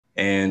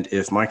And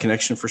if my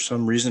connection for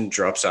some reason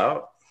drops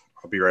out,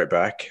 I'll be right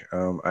back.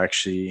 I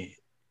actually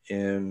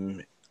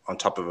am on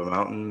top of a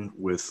mountain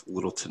with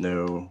little to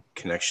no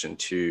connection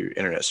to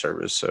internet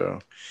service, so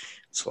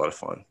it's a lot of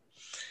fun.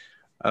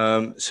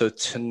 So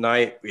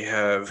tonight we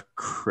have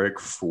Craig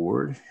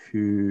Ford,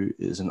 who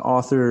is an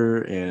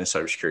author and a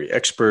cybersecurity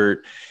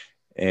expert,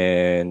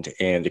 and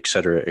et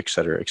cetera, et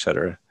cetera, et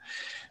cetera.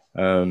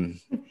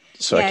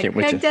 So I Yeah, can't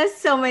wait Craig to. does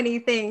so many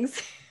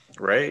things.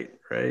 Right,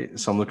 right.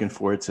 So I'm looking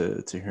forward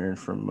to hearing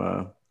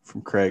from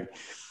Craig.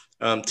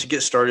 To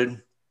get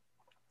started,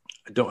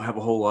 I don't have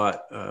a whole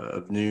lot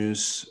of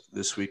news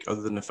this week,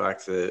 other than the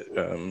fact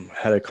that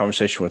had a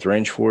conversation with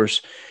Range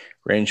Force.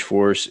 Range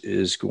Force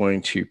is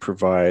going to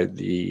provide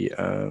the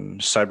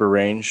cyber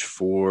range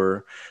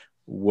for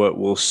what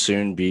will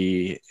soon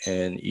be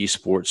an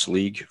esports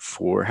league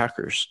for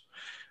hackers.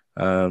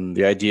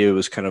 The idea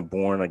was kind of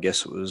born, I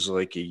guess it was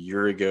like a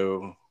year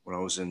ago when I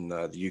was in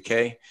the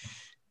UK,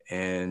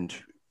 and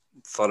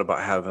thought about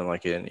having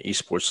like an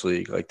esports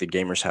league like the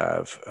gamers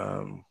have.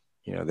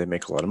 They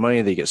make a lot of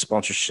money, they get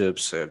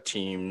sponsorships, they have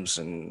teams,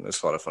 and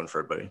it's a lot of fun for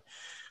everybody.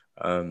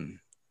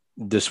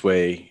 This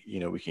way,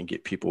 we can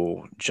get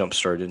people jump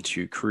started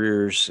into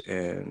careers,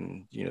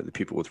 and the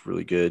people with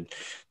really good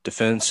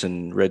defense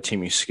and red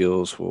teaming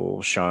skills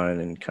will shine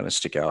and kind of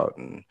stick out,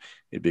 and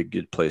it'd be a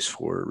good place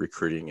for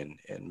recruiting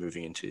and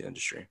moving into the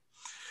industry.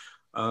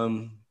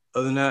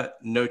 Other than that,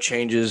 no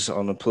changes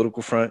on the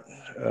political front.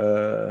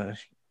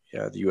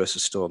 Yeah, the U.S.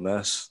 is still a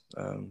mess.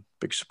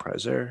 Big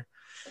surprise there.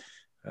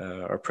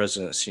 Our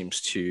president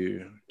seems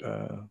to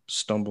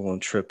stumble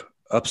and trip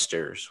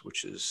upstairs,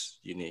 which is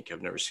unique.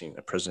 I've never seen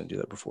a president do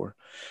that before.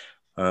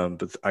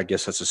 But I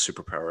guess that's a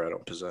superpower I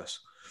don't possess.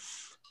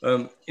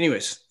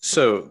 Anyways,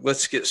 so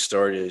let's get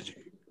started.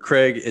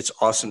 Craig, it's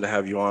awesome to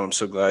have you on. I'm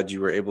so glad you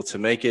were able to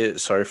make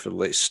it. Sorry for the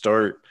late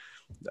start.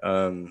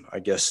 I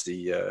guess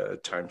the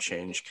time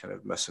change kind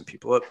of messing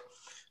people up.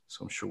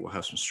 So I'm sure we'll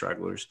have some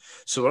stragglers.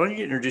 So why don't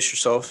you introduce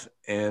yourself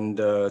and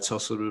tell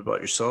us a little bit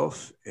about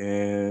yourself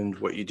and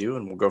what you do,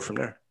 and we'll go from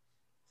there.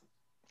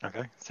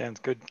 Okay,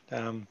 sounds good.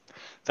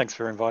 Thanks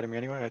for inviting me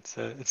anyway.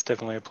 It's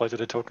definitely a pleasure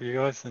to talk to you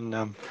guys.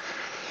 And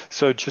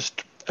so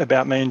just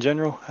about me in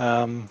general,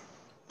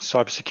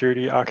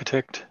 cybersecurity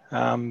architect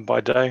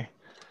by day,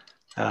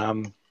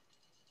 um,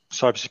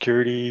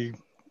 cybersecurity,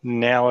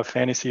 now a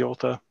fantasy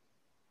author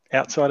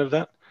outside of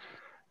that.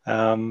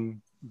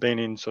 Been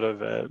in sort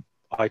of a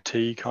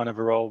IT kind of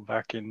a role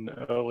back in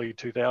early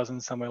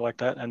 2000s, somewhere like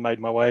that, and made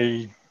my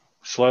way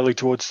slowly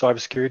towards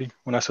cybersecurity.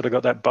 When I sort of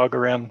got that bug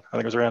around, I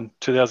think it was around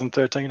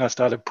 2013, I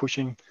started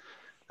pushing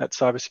that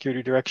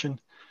cybersecurity direction.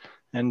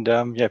 And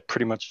yeah,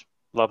 pretty much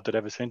loved it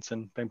ever since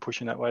and been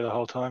pushing that way the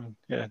whole time.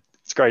 Yeah,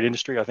 it's a great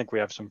industry. I think we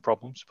have some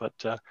problems,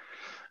 but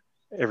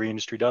every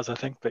industry does, I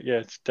think. But yeah,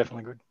 it's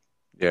definitely good.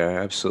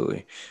 Yeah,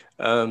 absolutely.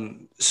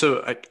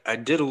 So I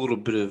did a little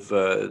bit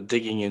of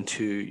digging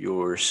into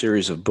your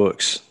series of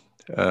books.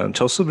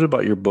 Tell us a little bit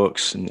about your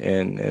books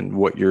and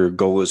what your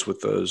goal is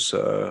with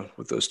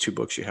those two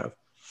books you have.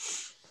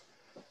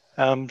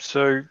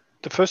 So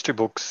the first two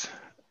books,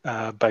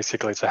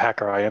 basically it's a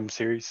Hacker IM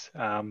series.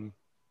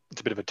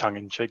 It's a bit of a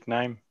tongue-in-cheek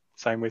name.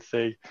 Same with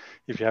if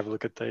you have a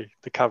look at the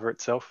cover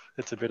itself,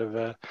 it's a bit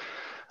of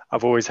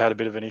I've always had a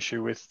bit of an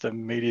issue with the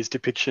media's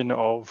depiction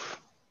of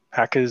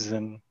hackers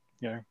and,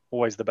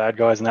 always the bad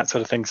guys and that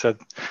sort of thing. So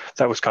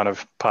that was kind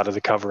of part of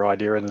the cover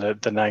idea and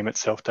the name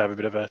itself, to have a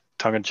bit of a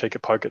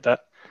tongue-in-cheek poke at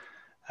that.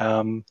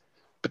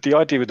 But the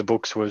idea with the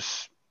books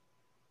was,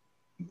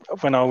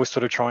 when I was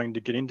sort of trying to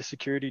get into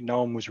security,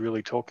 no one was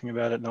really talking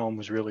about it. No one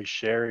was really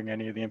sharing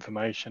any of the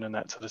information and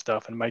that sort of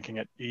stuff, and making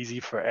it easy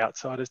for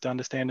outsiders to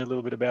understand a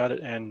little bit about it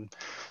and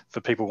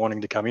for people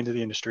wanting to come into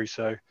the industry.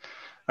 So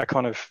I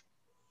kind of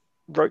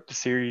wrote the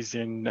series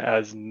in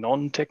as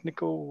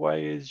non-technical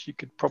way as you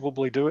could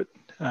probably do it,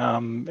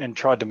 and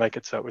tried to make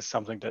it so it was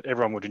something that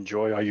everyone would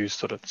enjoy. I used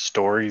sort of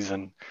stories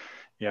and,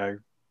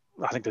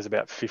 I think there's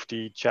about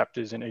 50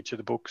 chapters in each of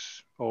the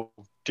books, all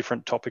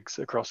different topics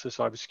across the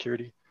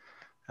cybersecurity,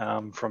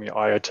 from your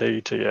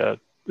IoT to your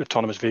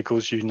autonomous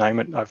vehicles, you name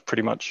it. I've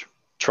pretty much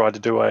tried to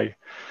do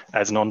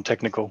as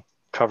non-technical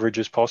coverage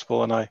as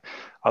possible. And I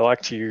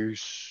like to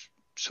use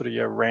sort of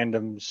your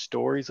random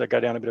stories. I go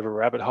down a bit of a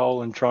rabbit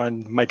hole and try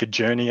and make a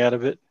journey out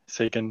of it,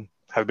 so you can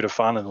have a bit of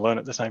fun and learn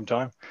at the same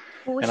time.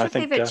 Well, And what's I your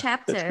think favorite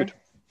that's good. chapter?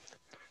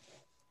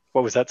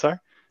 What was that, sorry?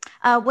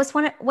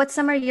 What's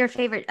some of your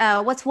favorite?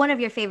 What's one of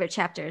your favorite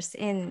chapters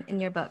in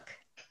your book?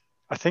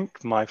 I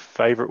think my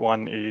favorite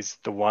one is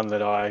the one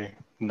that I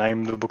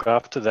named the book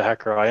after, The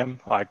Hacker I Am.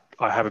 I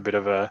have a bit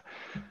of a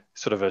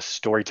sort of a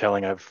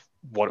storytelling of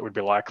what it would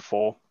be like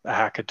for a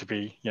hacker to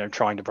be,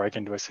 trying to break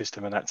into a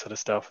system and that sort of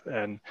stuff,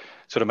 and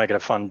sort of make it a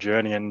fun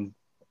journey and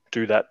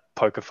do that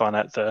poker fun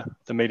at the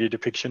media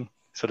depiction,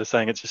 sort of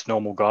saying it's just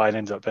normal guy and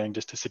ends up being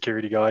just a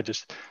security guy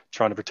just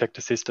trying to protect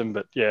the system.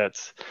 But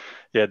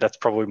that's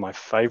probably my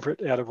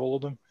favorite out of all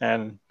of them.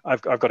 And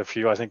I've got a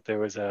few. I think there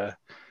was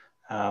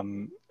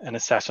an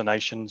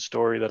assassination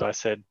story that I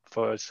said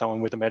for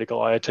someone with a medical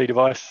IoT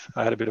device.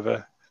 I had a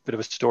bit bit of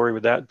a story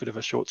with that, bit of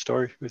a short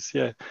story. It was,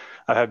 yeah,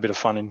 I had a bit of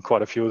fun in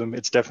quite a few of them.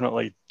 It's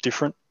definitely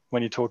different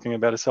when you're talking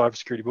about a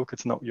cybersecurity book.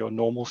 It's not your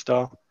normal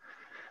style.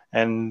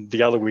 And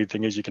the other weird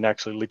thing is you can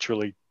actually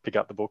literally pick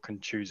up the book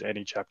and choose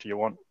any chapter you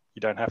want. You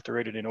don't have to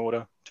read it in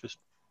order. Just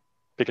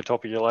pick a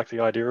topic you like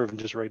the idea of and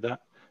just read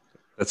that.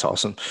 That's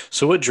awesome.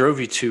 So what drove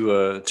you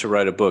to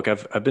write a book?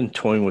 I've been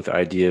toying with the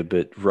idea,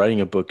 but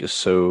writing a book is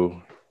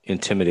so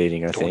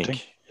intimidating, I Daunting.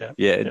 think. Yeah.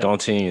 Yeah,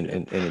 daunting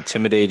and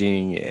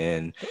intimidating,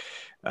 and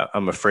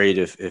I'm afraid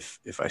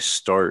if I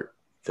start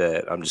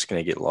that I'm just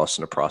going to get lost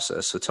in the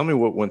process. So tell me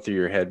what went through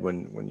your head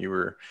when you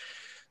were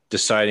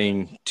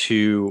deciding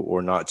to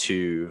or not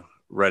to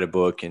write a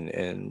book,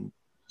 and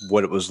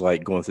what it was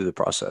like going through the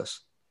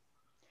process.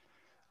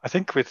 I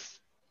think with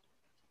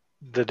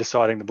the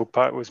deciding the book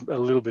part was a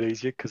little bit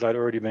easier because I'd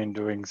already been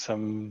doing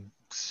some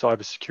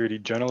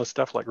cybersecurity journalist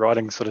stuff, like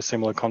writing sort of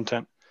similar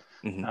content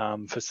for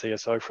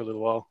CSO for a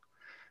little while.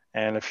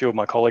 And a few of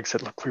my colleagues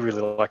said, look, we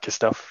really like your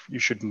stuff. You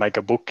should make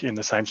a book in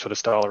the same sort of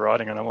style of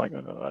writing. And I'm like,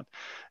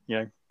 you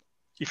know,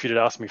 if you'd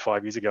asked me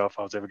 5 years ago if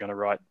I was ever going to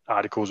write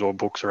articles or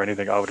books or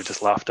anything, I would have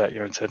just laughed at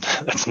you and said,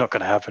 that's not going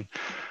to happen.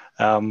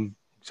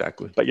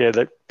 Exactly. But yeah,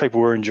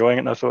 people were enjoying it.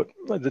 And I thought,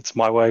 that's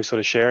my way of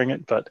sort of sharing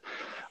it. But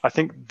I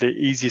think the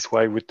easiest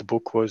way with the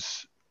book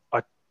was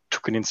I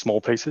took it in small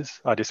pieces.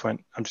 I just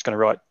went, I'm just going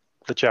to write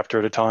the chapter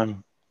at a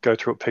time, go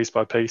through it piece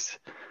by piece,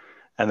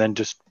 and then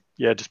just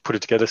put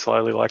it together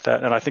slowly like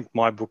that. And I think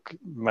my book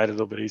made it a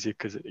little bit easier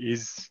because it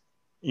is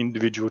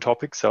individual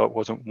topics, so it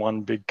wasn't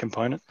one big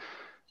component.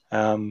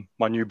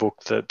 My new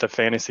book, the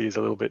fantasy, is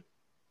a little bit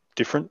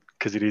different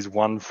because it is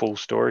one full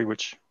story,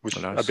 which was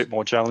a bit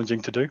more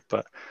challenging to do.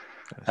 But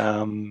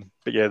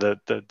yeah,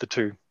 the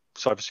two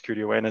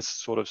cybersecurity awareness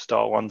sort of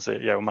style ones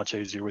that were much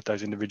easier with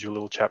those individual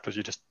little chapters.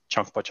 You just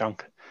chunk by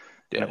chunk,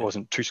 and it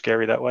wasn't too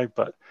scary that way.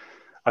 But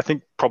I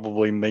think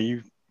probably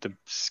the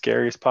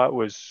scariest part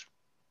was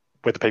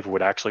whether people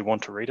would actually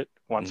want to read it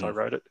once I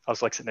wrote it. I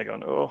was like sitting there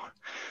going, oh,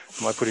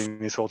 am I putting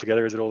this all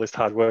together? Is it all this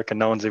hard work and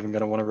no one's even going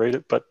to want to read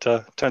it? But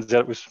turns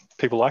out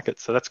people like it.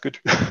 So that's good.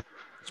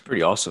 It's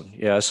pretty awesome.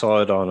 Yeah, I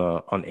saw it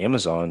on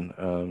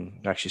Amazon.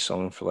 Actually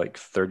selling for like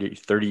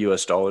 $30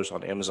 US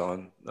on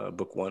Amazon.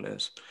 Book one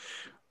is.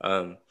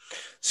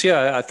 So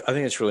yeah, I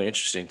think it's really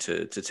interesting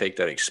to take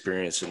that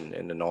experience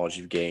and the knowledge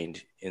you've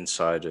gained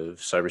inside of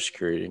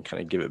cybersecurity and kind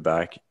of give it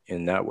back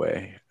in that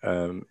way.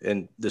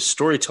 And the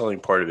storytelling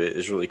part of it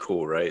is really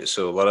cool, right?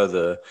 So a lot of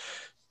the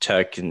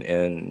tech and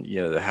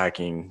the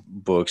hacking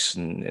books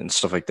and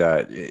stuff like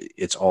that,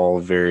 it's all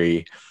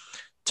very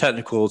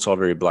technical. It's all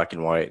very black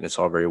and white, and it's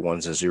all very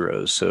ones and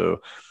zeros.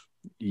 So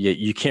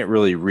you can't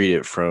really read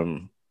it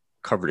from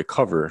cover to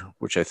cover,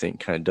 which I think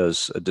kind of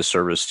does a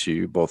disservice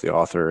to both the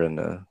author and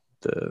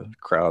the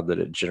crowd that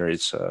it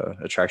generates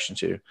attraction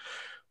to.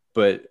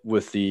 But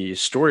with the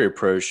story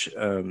approach,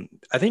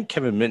 I think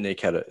Kevin Mitnick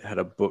had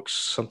a book,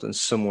 something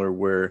similar,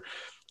 where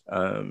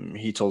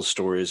he told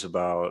stories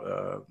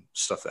about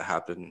stuff that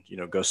happened,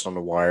 Ghost on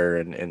the Wire,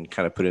 and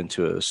kind of put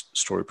into a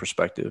story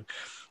perspective.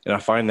 And I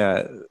find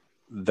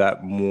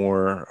that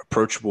more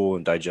approachable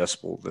and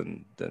digestible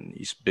than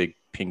these big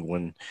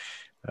Penguin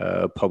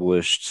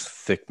published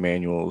thick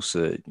manuals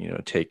that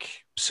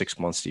take 6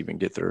 months to even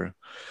get through.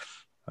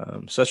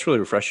 So that's really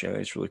refreshing. I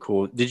think it's really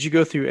cool. Did you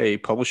go through a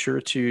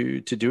publisher to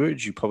do it?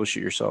 Did you publish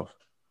it yourself?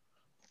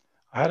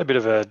 I had a bit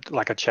of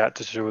a chat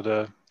to do with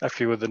a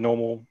few of the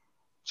normal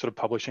sort of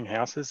publishing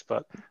houses,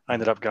 but I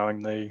ended up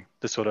going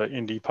the sort of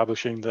indie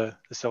publishing, the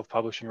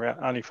self-publishing route,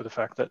 only for the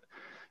fact that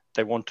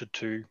they wanted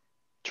to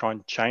try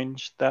and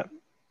change that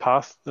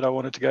path that I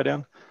wanted to go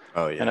down.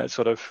 Oh yeah. And it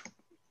sort of,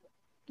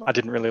 I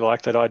didn't really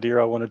like that idea.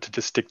 I wanted to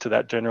just stick to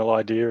that general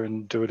idea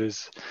and do it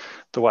as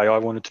the way I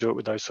wanted to do it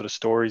with those sort of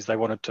stories. They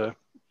wanted to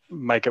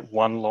make it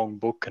one long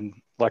book, and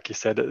like you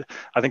said,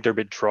 I think they're a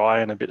bit dry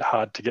and a bit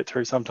hard to get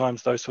through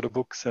sometimes, those sort of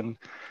books. And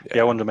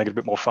I wanted to make it a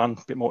bit more fun,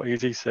 a bit more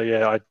easy.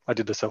 So I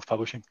did the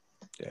self-publishing.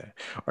 Yeah.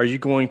 Are you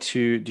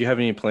do you have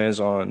any plans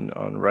on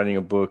writing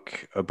a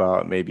book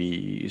about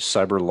maybe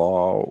cyber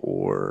law,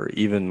 or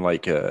even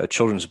like a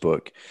children's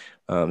book,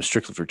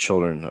 strictly for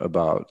children,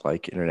 about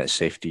like internet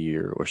safety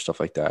or stuff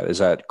like that? Has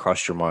that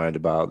crossed your mind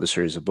about the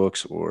series of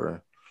books,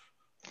 or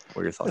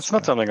what are your thoughts? It's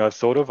not something I've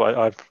thought of.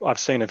 I've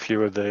seen a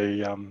few of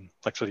the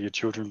like sort of your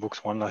children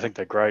books one. I think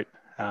they're great.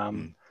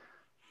 And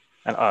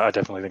I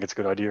definitely think it's a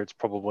good idea. It's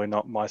probably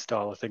not my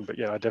style of thing, but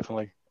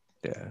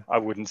I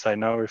wouldn't say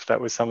no if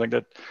that was something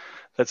that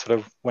sort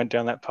of went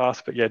down that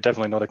path. But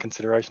definitely not a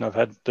consideration. I've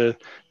had the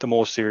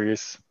more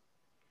serious,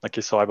 like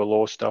your cyber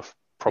law stuff,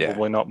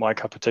 probably not my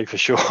cup of tea for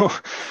sure.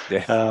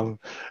 I'm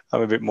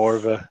a bit more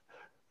of a,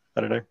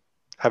 I don't know,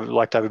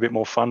 like to have a bit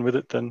more fun with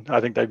it. Than I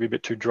think they'd be a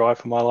bit too dry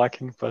for my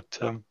liking. But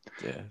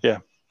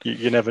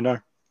you never know.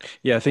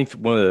 Yeah, I think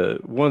one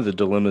of the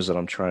dilemmas that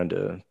I'm trying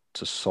to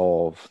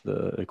solve,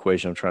 the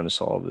equation I'm trying to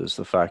solve, is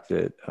the fact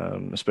that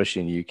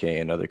especially in the UK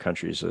and other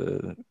countries,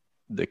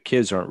 the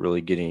kids aren't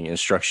really getting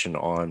instruction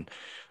on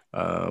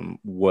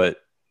what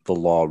the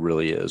law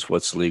really is,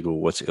 what's legal,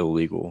 what's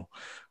illegal.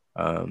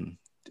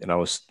 and I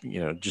was,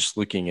 just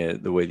looking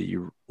at the way that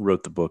you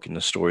wrote the book and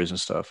the stories and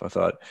stuff, I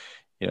thought,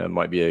 it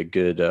might be a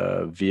good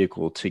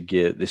vehicle to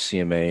get the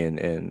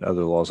CMA and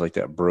other laws like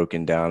that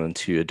broken down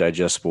into a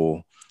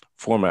digestible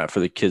format for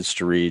the kids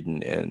to read,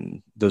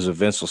 and those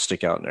events will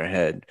stick out in their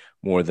head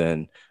more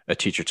than a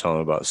teacher telling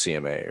them about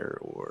CMA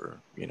or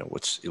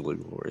what's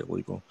illegal or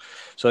illegal.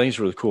 So I think it's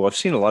really cool. I've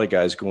seen a lot of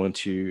guys go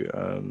into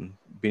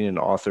being an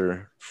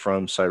author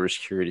from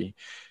cybersecurity.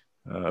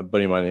 A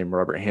buddy of mine named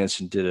Robert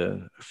Hansen did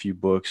a few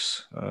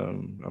books.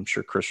 I'm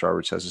sure Chris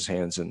Roberts has his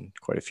hands in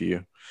quite a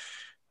few.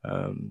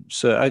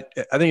 So I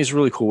think it's a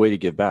really cool way to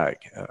give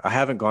back. I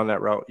haven't gone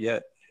that route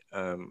yet.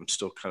 I'm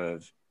still kind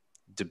of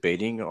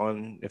debating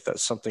on if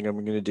that's something I'm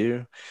going to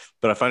do,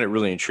 but I find it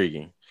really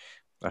intriguing.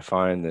 I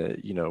find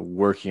that,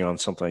 working on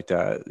something like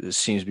that, it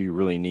seems to be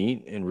really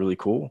neat and really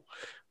cool.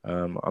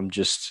 I'm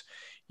just,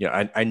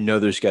 I know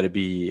there's got to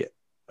be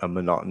a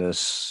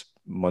monotonous,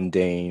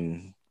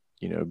 mundane,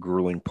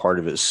 grueling part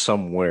of it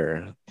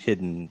somewhere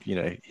hidden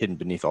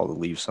beneath all the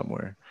leaves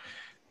somewhere.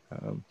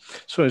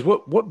 So anyways,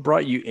 what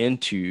brought you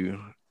into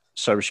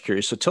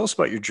cybersecurity? So tell us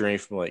about your journey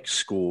from like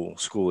school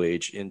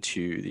age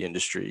into the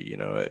industry.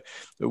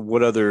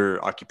 What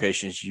other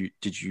occupations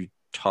did you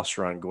toss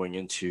around going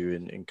into,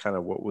 and kind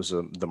of what was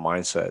the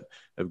mindset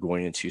of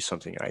going into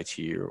something IT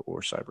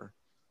or cyber?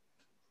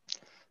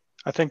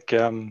 I think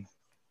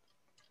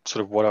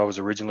sort of what I was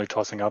originally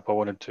tossing up, I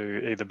wanted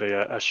to either be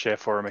a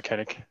chef or a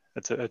mechanic.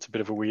 It's a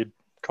bit of a weird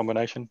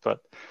combination, but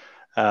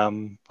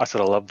I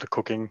sort of love the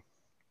cooking,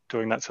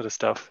 doing that sort of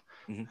stuff.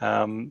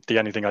 Mm-hmm. The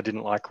only thing I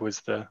didn't like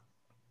was the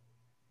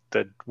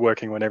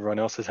working when everyone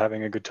else is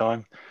having a good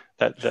time.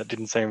 That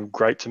didn't seem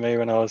great to me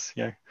when I was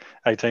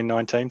 18,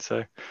 19.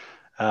 So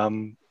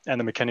and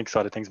the mechanic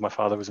side of things, my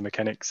father was a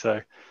mechanic,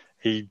 so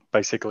he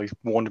basically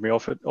warned me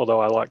off it. Although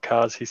I like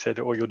cars, he said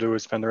all you'll do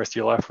is spend the rest of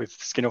your life with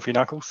skin off your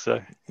knuckles.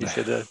 So he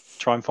said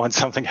try and find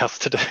something else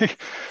to do.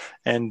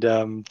 And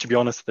to be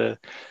honest, the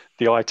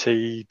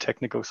IT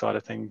technical side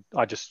of thing,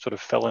 I just sort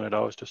of fell in it. I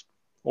was just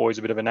always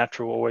a bit of a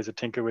natural, always a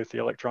tinker with the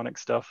electronic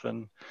stuff,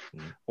 and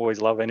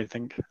always love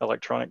anything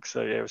electronic.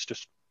 So yeah, it was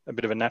just a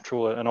bit of a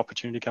natural, an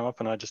opportunity came up,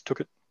 and I just took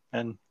it,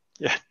 and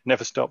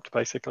never stopped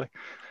basically.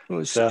 Well,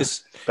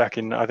 it's back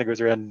in, I think it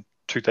was around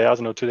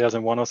 2000 or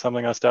 2001 or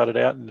something, I started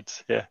out, and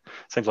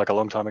seems like a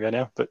long time ago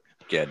now, but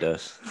yeah, it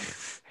does.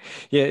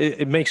 Yeah,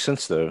 it makes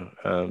sense though,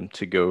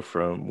 to go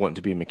from wanting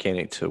to be a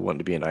mechanic to wanting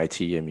to be an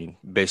IT. I mean,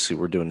 basically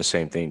we're doing the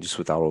same thing, just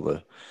without all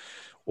the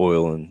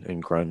oil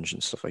and grunge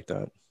and stuff like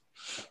that.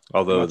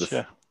 Although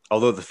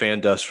the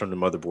fan dust from the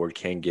motherboard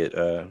can get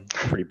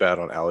pretty bad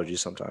on allergies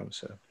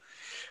sometimes.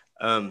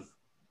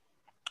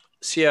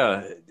 So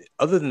yeah,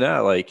 other than that,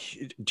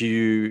 like, do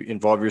you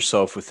involve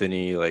yourself with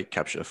any like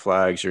capture the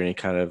flags or any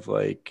kind of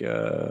like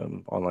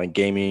online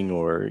gaming,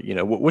 or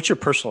what's your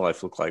personal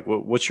life look like?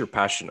 What's your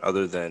passion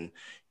other than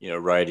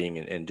writing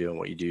and doing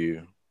what you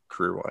do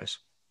career wise?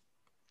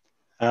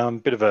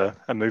 Bit of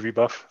a movie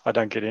buff. I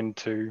don't get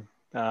into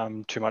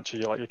too much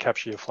of your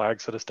capture your flag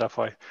sort of stuff.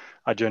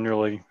 I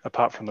generally,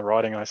 apart from the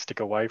writing, I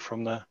stick away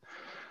from the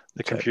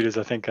computers.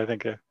 I think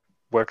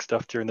work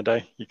stuff during the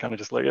day, you kind of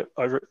just leave it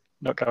over it,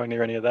 not going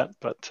near any of that.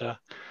 But Joe,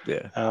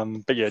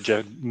 bit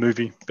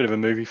of a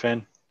movie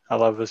fan. I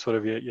love the sort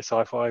of your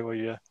sci-fi or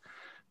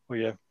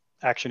your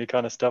actiony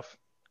kind of stuff.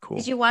 Cool.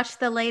 Did you watch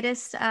the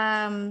latest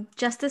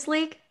Justice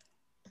League?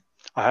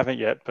 I haven't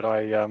yet, but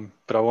I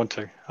want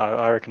to.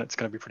 I reckon it's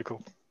going to be pretty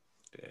cool.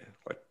 Yeah,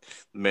 like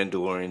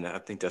Mandalorian. I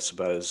think that's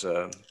about as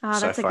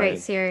that's a great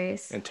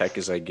series and tech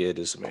as I get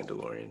as a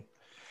Mandalorian.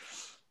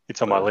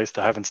 It's on my list.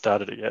 I haven't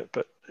started it yet,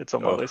 but it's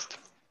on my list.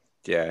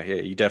 Yeah,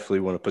 you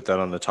definitely want to put that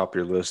on the top of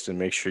your list and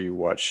make sure you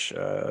watch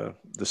the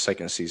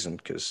second season,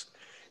 because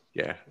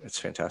it's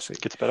fantastic.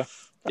 It gets better.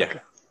 Yeah, okay.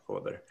 A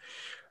lot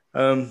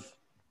better.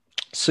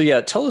 So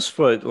yeah, tell us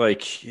what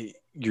like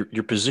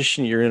your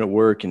position you're in at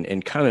work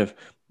and kind of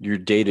your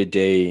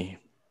day-to-day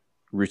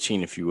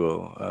routine, if you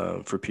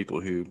will, for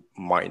people who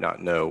might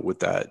not know what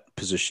that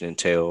position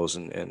entails,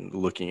 and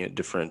looking at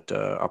different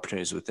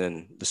opportunities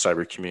within the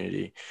cyber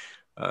community.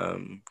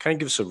 Kind of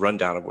give us a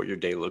rundown of what your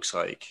day looks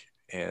like,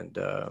 and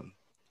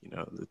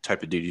the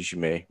type of duties you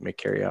may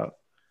carry out.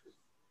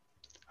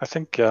 I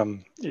think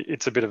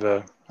it's a bit of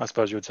a, I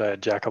suppose you would say, a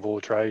jack of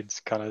all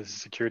trades kind of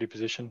security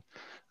position.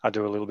 I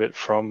do a little bit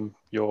from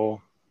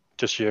your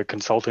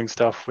consulting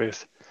stuff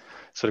with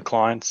sort of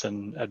clients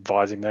and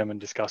advising them and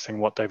discussing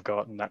what they've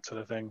got and that sort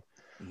of thing.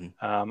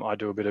 Mm-hmm. I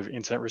do a bit of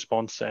incident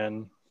response,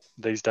 and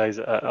these days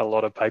a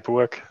lot of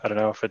paperwork. I don't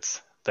know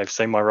if they've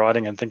seen my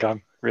writing and think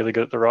I'm really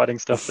good at the writing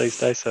stuff these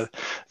days. So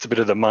it's a bit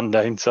of the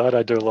mundane side.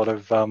 I do a lot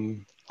of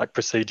like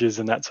procedures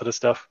and that sort of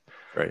stuff.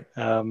 Right.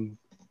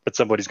 But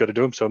somebody's got to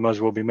do them, so it might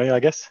as well be me, I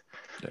guess.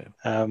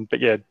 Yeah.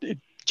 It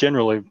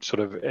generally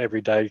sort of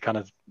every day kind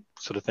of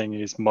sort of thing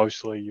is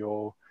mostly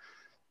your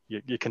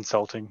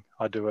consulting.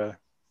 I do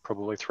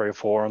probably 3 or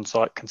 4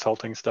 on-site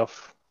consulting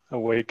stuff a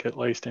week at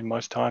least in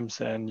most times,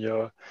 and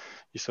your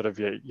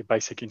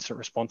basic incident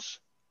response,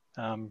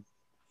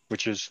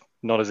 which is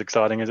not as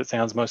exciting as it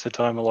sounds most of the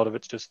time. A lot of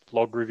it's just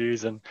log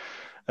reviews and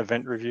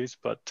event reviews,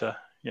 but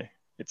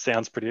it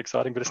sounds pretty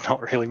exciting, but it's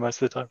not really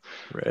most of the time.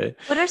 Right.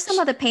 What are some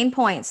of the pain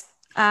points?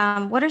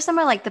 What are some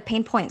of like the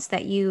pain points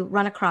that you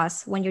run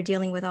across when you're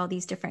dealing with all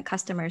these different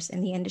customers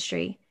in the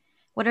industry?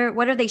 What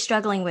are they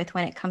struggling with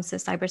when it comes to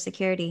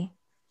cybersecurity?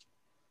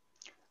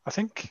 I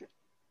think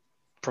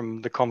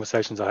from the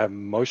conversations I have,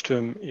 most of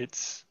them,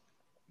 it's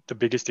the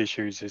biggest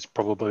issues is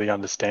probably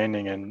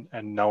understanding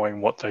and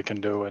knowing what they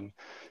can do. And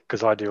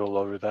because I deal a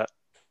lot with that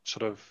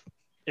sort of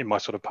in my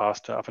sort of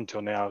past up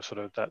until now, sort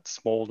of that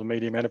small to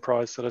medium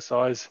enterprise sort of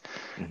size.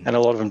 Mm-hmm. And a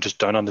lot of them just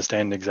don't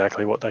understand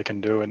exactly what they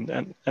can do.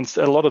 And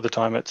a lot of the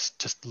time it's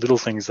just little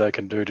things they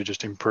can do to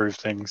just improve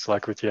things,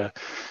 like with your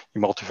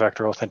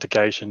multi-factor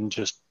authentication,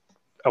 just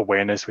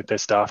awareness with their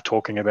staff,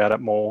 talking about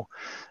it more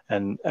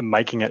and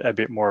making it a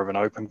bit more of an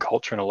open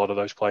culture in a lot of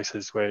those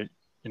places where,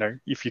 you know,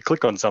 if you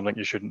click on something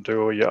you shouldn't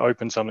do or you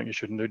open something you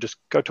shouldn't do, just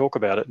go talk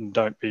about it and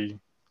don't be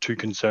too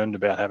concerned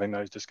about having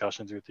those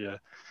discussions with your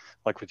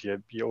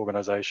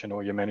organization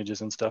or your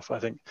managers and stuff. I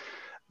think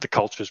the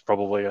culture is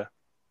probably a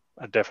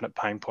definite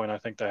pain point I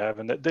think they have,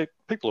 and that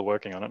people are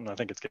working on it, and I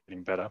think it's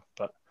getting better.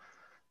 But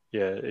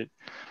yeah,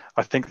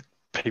 I think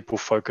people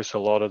focus a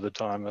lot of the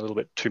time a little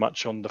bit too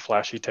much on the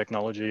flashy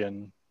technology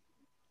and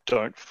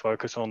don't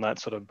focus on that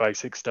sort of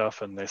basic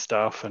stuff and their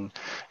stuff. And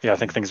yeah, I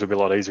think things would be a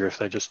lot easier if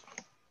they just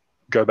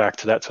go back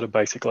to that sort of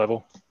basic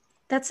level.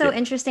 That's so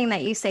interesting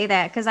that you say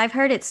that, because I've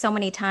heard it so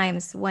many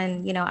times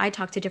when, you know, I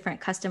talk to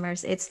different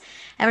customers. It's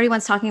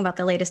everyone's talking about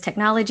the latest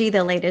technology,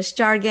 the latest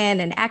jargon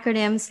and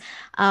acronyms.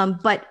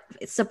 But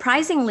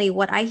surprisingly,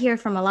 what I hear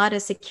from a lot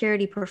of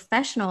security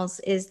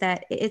professionals is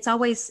that it's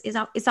always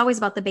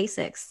about the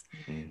basics.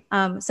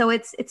 So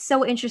it's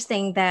so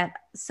interesting that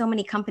so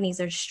many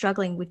companies are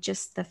struggling with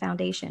just the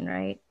foundation,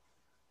 right?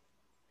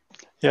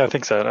 Yeah, I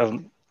think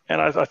so.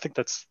 And I think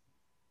that's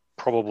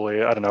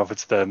probably, I don't know if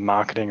it's the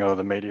marketing or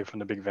the media from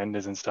the big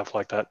vendors and stuff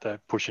like that. They're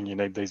pushing you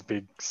need these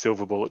big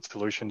silver bullet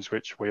solutions,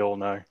 which we all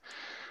know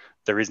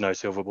there is no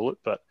silver bullet.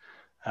 But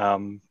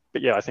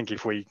yeah, I think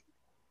if we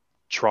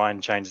try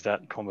and change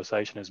that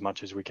conversation as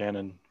much as we can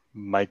and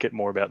make it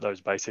more about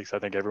those basics, I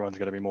think everyone's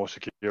going to be more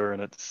secure,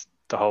 and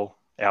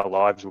our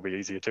lives will be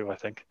easier too, I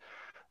think.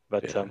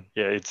 But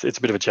yeah, it's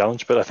a bit of a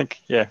challenge, but I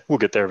think, yeah, we'll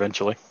get there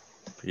eventually.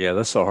 Yeah,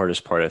 that's the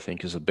hardest part, I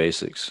think, is the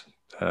basics.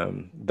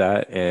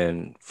 That,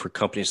 and for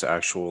companies to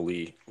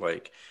actually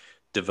like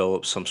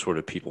develop some sort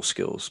of people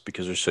skills,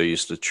 because they're so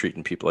used to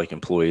treating people like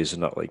employees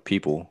and not like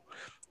people,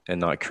 and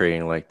not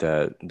creating like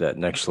that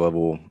next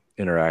level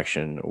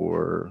interaction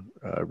or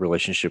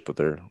relationship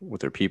with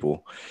their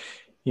people.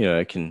 You know,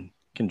 it can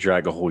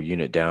drag a whole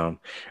unit down.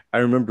 I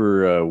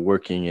remember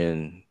working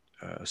in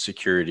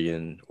security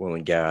in oil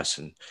and gas,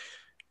 and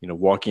you know,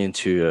 walking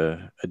into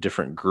a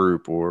different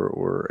group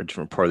or a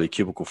different part of the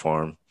cubicle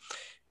farm,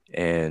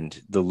 and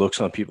the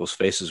looks on people's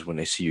faces when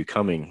they see you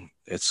coming,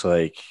 it's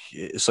like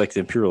the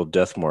Imperial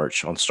Death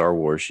March on Star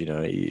Wars. You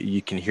know,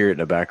 you can hear it in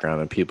the background,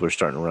 and people are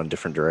starting to run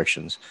different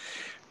directions,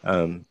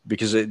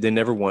 because they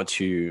never want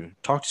to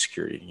talk to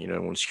security. You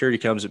know, when security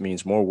comes, it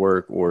means more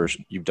work or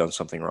you've done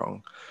something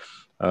wrong.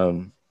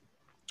 Um,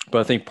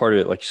 but I think part of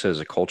it, like you said, is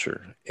a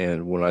culture.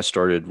 And when I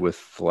started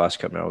with the last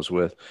company I was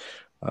with,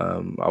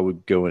 I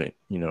would go and,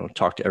 you know,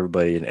 talk to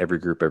everybody in every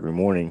group every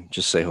morning,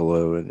 just say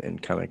hello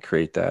and kind of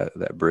create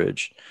that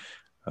bridge.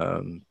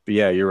 But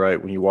yeah, you're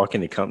right. When you walk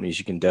into companies,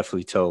 you can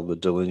definitely tell the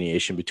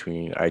delineation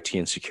between IT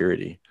and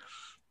security.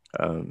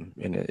 And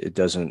it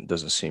doesn't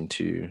seem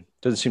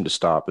to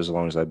stop as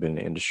long as I've been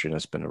in the industry, and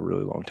that's been a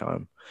really long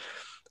time.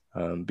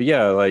 But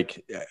yeah,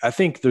 like I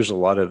think there's a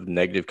lot of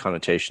negative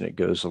connotation that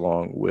goes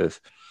along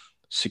with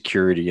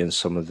security and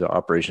some of the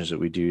operations that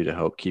we do to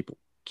help keep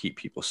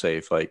people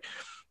safe, like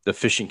the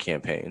phishing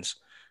campaigns.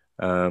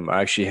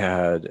 I actually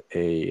had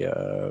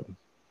a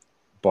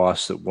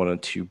boss that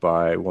wanted to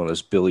buy one of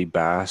those Billy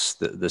Bass,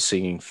 the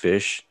singing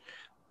fish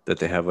that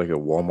they have like at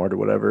Walmart or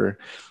whatever.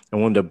 I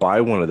wanted to buy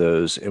one of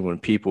those, and when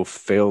people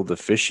failed the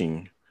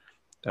phishing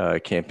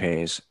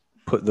campaigns,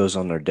 put those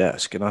on their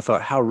desk. And I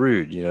thought, how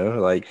rude, you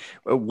know, like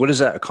what is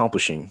that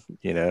accomplishing,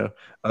 you know,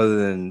 other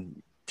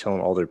than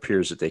telling all their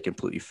peers that they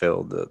completely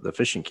failed the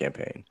phishing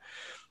campaign.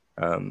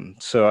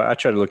 So I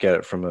try to look at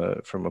it from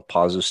a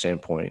positive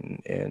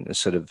standpoint, and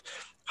instead of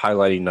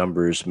highlighting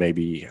numbers,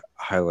 maybe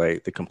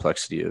highlight the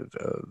complexity of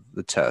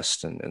the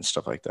test and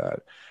stuff like that,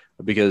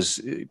 because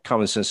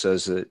common sense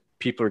says that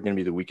people are going to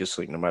be the weakest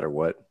link no matter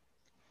what.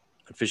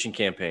 Phishing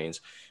campaigns,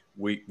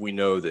 we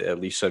know that at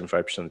least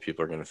 75% of the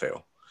people are going to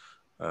fail.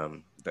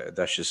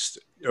 That's just,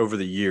 over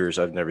the years,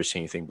 I've never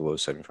seen anything below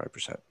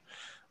 75%.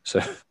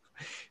 So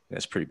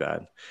that's pretty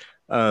bad.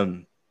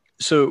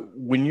 So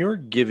when you're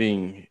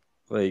giving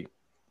like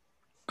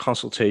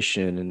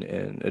consultation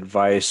and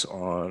advice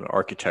on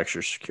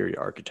architecture, security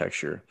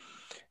architecture,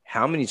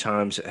 how many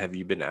times have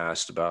you been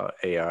asked about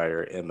AI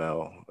or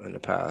ML in the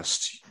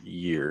past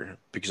year?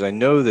 Because I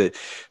know that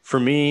for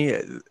me,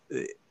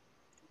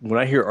 when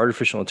I hear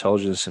artificial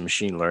intelligence and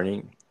machine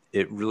learning,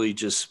 it really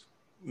just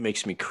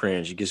makes me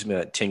cringe. It gives me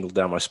that tingle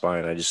down my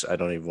spine. I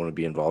don't even want to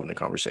be involved in a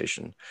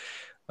conversation,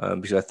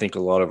 because I think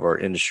a lot of our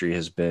industry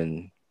has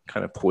been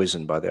kind of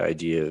poisoned by the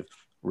idea of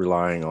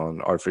relying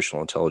on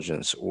artificial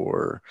intelligence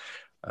or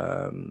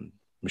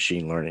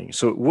machine learning.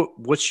 So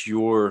what's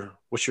your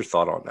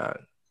thought on that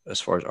as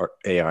far as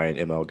AI and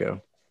ML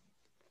go?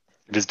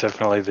 It is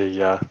definitely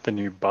the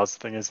new buzz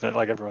thing, isn't it?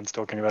 Like everyone's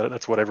talking about it.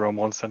 That's what everyone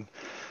wants, and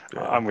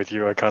I'm with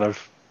you.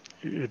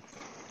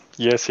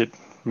 Yes, it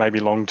maybe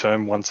long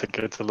term, once it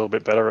gets a little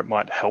bit better, it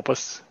might help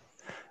us.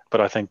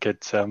 But I think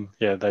it's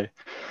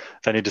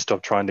they need to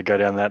stop trying to go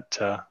down that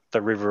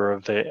the river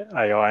of the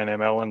AI and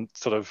ML and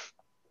sort of,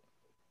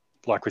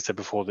 like we said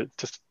before, that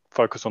just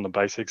focus on the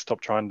basics.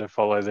 Stop trying to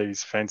follow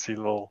these fancy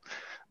little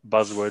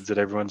buzzwords that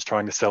everyone's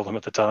trying to sell them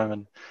at the time,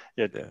 and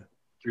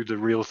do the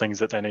real things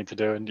that they need to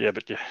do. And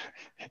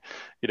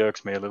it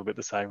irks me a little bit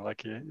the same.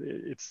 Like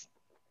it's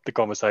the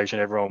conversation.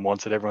 Everyone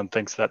wants it. Everyone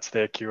thinks that's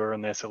their cure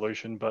and their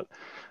solution. But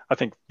I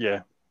think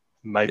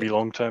maybe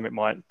long term it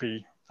might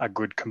be a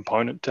good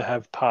component to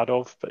have part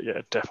of. But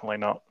definitely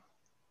not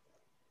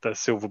the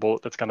silver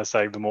bullet that's going to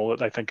save them all that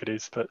they think it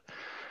is. But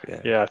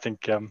I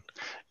think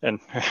and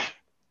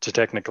to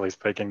technically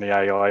speaking, the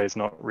AI is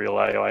not real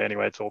AI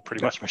anyway. It's all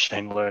pretty much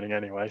machine learning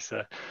anyway.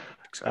 So,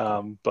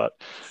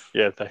 but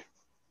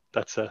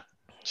that's a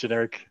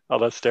generic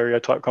other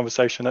stereotype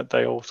conversation that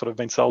they all sort of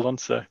been sold on.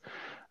 So,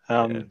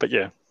 but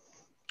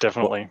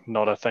definitely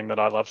not a thing that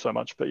I love so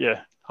much. But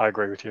I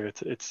agree with you.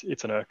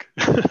 It's an irk.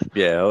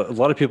 A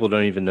lot of people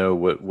don't even know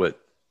what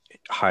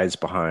hides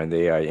behind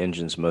the AI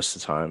engines most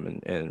of the time,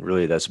 and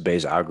really that's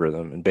Bayes'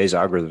 algorithm. And Bayes'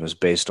 algorithm is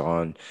based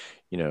on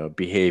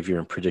behavior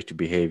and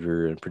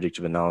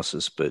predictive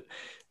analysis. But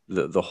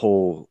the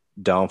whole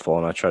downfall,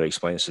 and I try to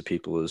explain this to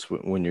people, is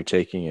when you're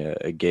taking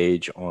a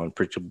gauge on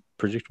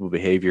predictable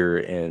behavior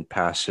and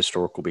past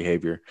historical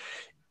behavior.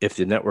 If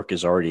the network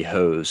is already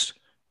hosed,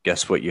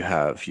 guess what you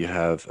have? You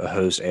have a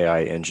hosed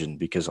AI engine,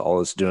 because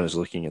all it's doing is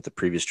looking at the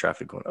previous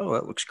traffic going, oh,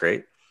 that looks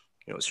great.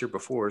 It's here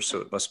before, so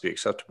it must be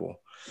acceptable.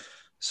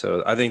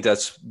 So I think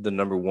that's the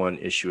number one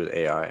issue with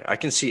AI. I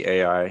can see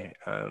AI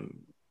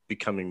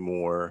becoming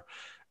more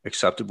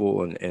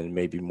acceptable and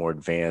maybe more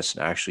advanced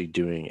and actually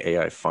doing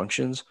AI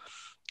functions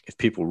if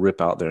people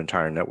rip out their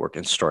entire network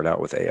and start out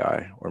with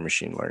AI or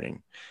machine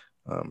learning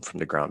from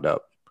the ground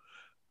up.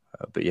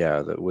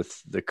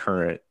 With the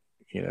current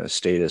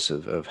status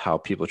of how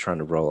people are trying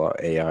to roll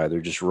out AI, they're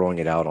just rolling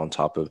it out on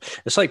top of.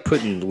 It's like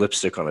putting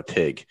lipstick on a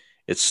pig.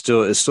 It's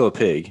still a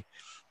pig.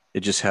 It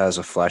just has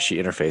a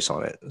flashy interface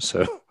on it.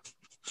 So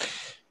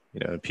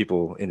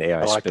people in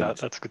AI. I like that.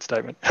 That's a good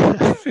statement.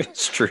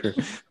 It's true.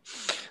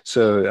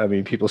 So, I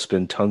mean, people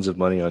spend tons of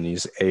money on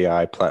these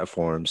AI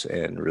platforms,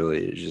 and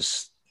really it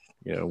just,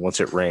 once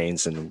it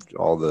rains and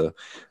all the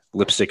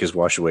lipstick is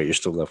washed away, you're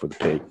still left with a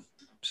pig.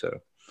 So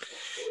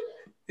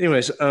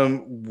anyways,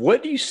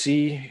 what do you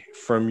see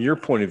from your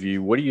point of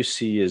view? What do you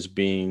see as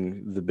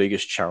being the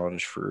biggest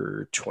challenge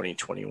for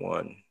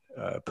 2021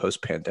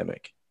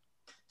 post-pandemic?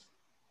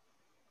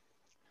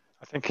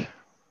 I think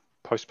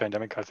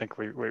post-pandemic,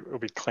 we'll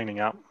be cleaning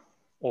up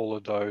all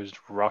of those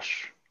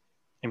rush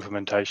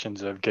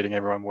implementations of getting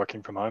everyone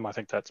working from home. I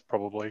think that's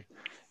probably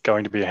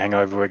going to be a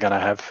hangover we're going to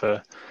have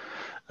for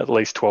at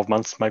least 12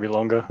 months, maybe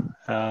longer.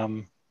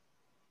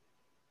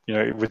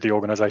 With the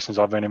organizations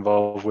I've been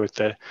involved with,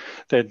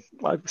 they're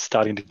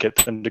starting to get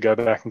them to go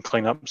back and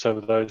clean up some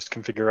of those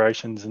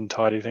configurations and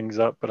tidy things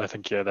up. But I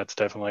think, that's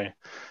definitely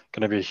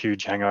going to be a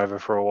huge hangover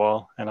for a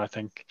while. And I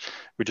think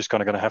we're just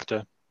kind of going to have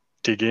to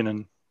dig in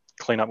and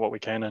clean up what we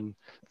can and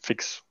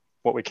fix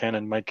what we can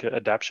and make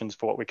adaptations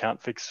for what we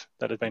can't fix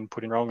that has been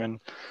put in wrong,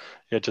 and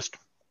just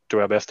do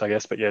our best, I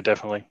guess. But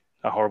definitely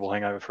a horrible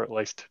hangover for at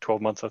least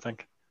 12 months, I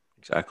think.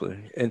 Exactly.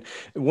 And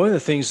one of the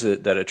things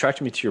that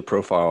attracted me to your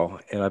profile,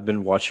 and I've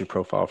been watching your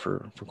profile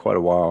for quite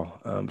a while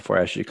before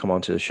I actually come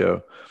onto the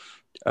show,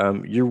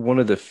 you're one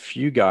of the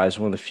few guys,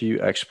 one of the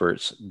few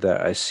experts that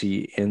I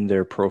see in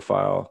their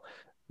profile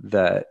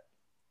that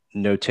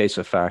notates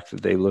the fact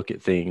that they look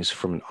at things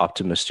from an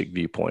optimistic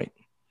viewpoint.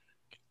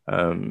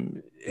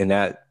 And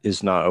that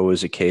is not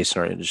always the case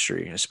in our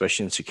industry,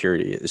 especially in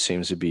security. It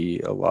seems to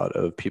be a lot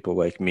of people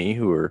like me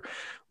who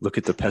look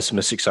at the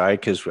pessimistic side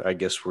because I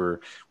guess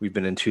we've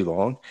been in too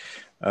long,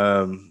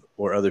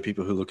 or other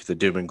people who look at the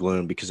doom and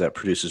gloom because that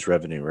produces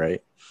revenue,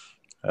 right?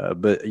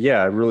 But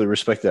I really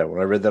respect that.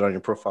 When I read that on your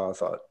profile, I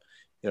thought,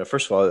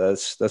 first of all,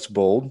 that's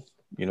bold.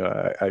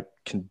 I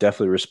can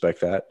definitely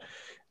respect that.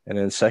 And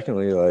then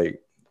secondly,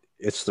 like,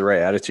 it's the right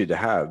attitude to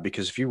have,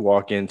 because if you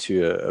walk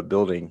into a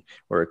building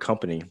or a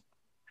company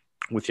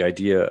with the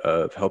idea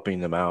of helping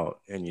them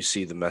out and you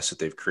see the mess that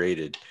they've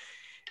created,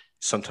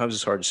 sometimes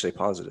it's hard to stay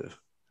positive.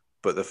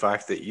 But the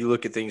fact that you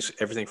look at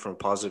everything from a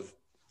positive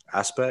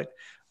aspect,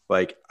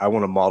 like, I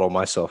want to model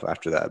myself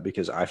after that,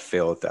 because I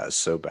fail at that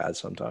so bad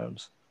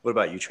sometimes. What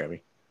about you, Tremi?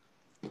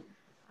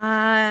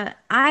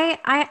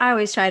 I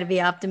always try to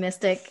be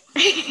optimistic.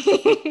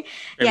 It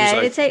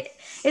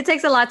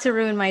takes a lot to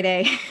ruin my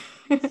day.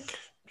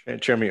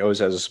 Tremi always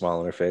has a smile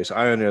on her face.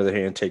 I, on the other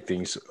hand, take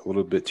things a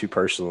little bit too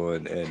personal,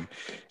 and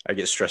I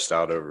get stressed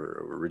out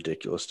over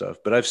ridiculous stuff.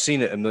 But I've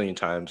seen it a million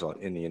times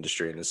in the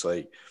industry, and it's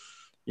like,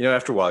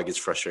 after a while it gets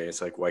frustrating.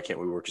 It's like, why can't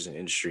we work as an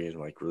industry and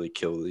like really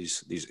kill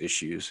these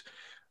issues?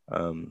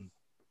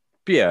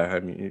 But yeah, I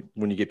mean,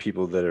 when you get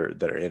people that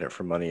are in it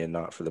for money and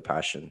not for the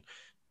passion,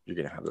 you're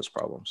gonna have those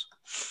problems.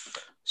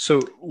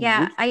 So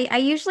Yeah, I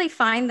usually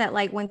find that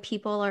like when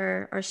people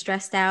are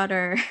stressed out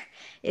or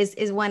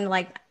is when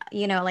like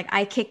like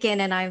I kick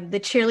in and I'm the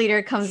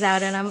cheerleader comes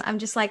out and I'm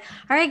just like,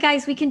 all right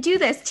guys, we can do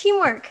this,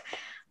 teamwork.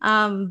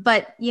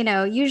 But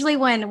usually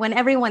when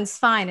everyone's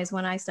fine is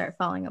when I start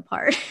falling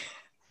apart.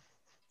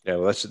 yeah,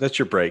 well, that's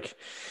your break,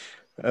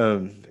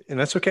 and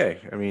that's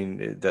okay. I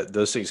mean, that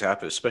those things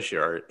happen,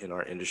 especially in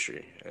our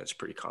industry, and it's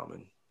pretty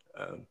common.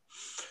 Um,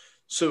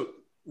 so,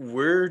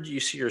 where do you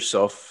see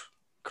yourself,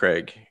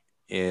 Craig,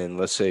 in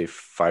let's say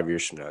 5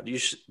 years from now? Do you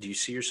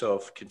see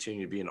yourself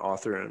continuing to be an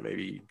author and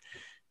maybe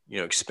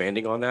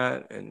expanding on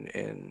that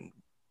and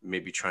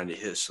maybe trying to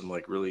hit some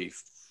like really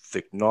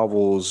thick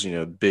novels,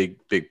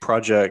 big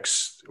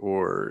projects,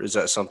 or is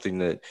that something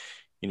that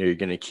you're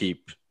going to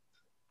keep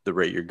the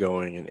rate you're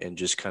going and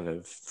just kind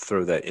of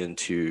throw that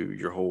into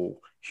your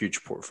whole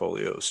huge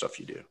portfolio of stuff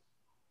you do?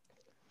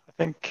 I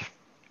think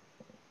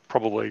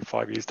probably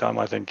 5 years time,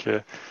 I think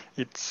I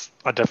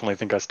definitely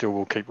think I still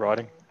will keep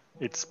writing.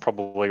 It's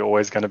probably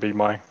always going to be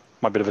my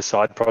bit of a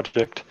side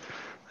project,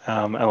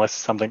 unless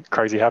something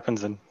crazy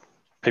happens and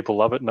people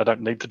love it and I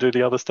don't need to do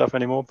the other stuff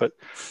anymore. But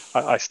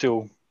I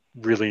still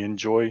really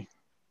enjoy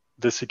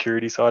the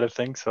security side of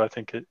things. So I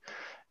think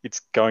it's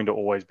going to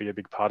always be a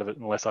big part of it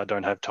unless I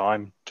don't have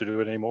time to do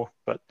it anymore.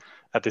 But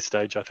at this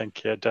stage, I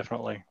think, yeah,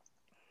 definitely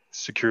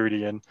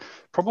security and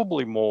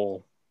probably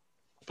more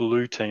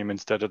blue team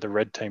instead of the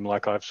red team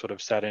like I've sort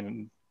of sat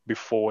in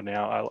before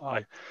now.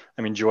 I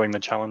am enjoying the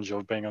challenge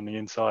of being on the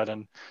inside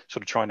and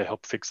sort of trying to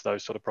help fix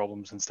those sort of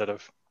problems instead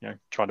of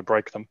trying to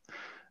break them.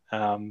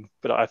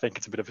 But I think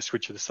it's a bit of a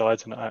switch of the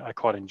sides and I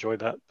quite enjoy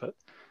that. But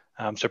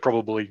so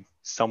probably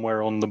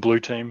somewhere on the blue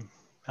team.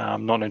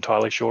 Not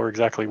entirely sure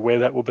exactly where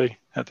that will be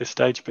at this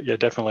stage, but yeah,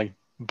 definitely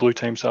blue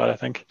team side, I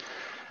think.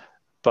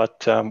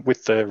 But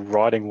with the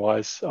writing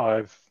wise,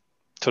 I've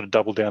sort of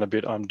doubled down a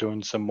bit. I'm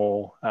doing some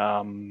more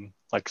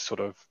like sort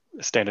of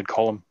a standard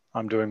column.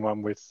 I'm doing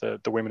one with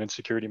the Women in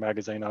Security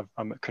magazine.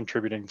 I'm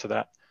contributing to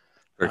that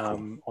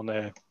on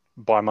their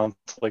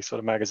bi-monthly sort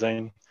of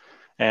magazine.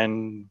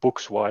 And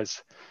books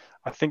wise,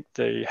 I think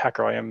the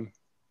Hacker IM,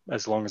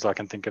 as long as I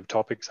can think of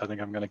topics, I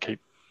think I'm going to keep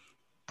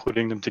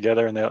putting them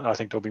together, and I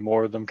think there'll be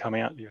more of them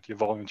coming out. Your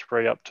volume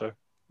 3 up to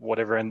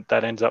whatever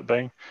that ends up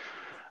being.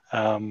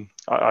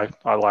 I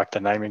like the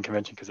naming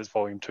convention because it's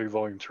volume 2,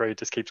 volume 3. It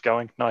just keeps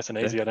going, nice and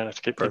easy. I don't have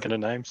to keep thinking of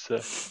names. So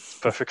it's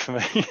perfect for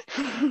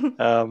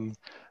me.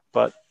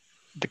 But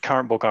the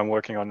current book I'm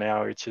working on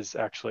now, which is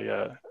actually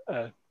a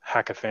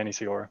hacker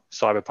fantasy or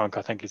cyberpunk,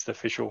 I think is the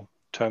official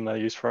term they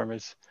use for him,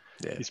 is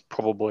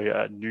probably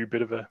a new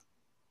bit of a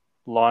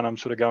line I'm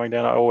sort of going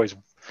down. I always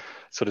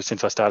sort of,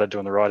 since I started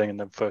doing the writing and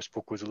the first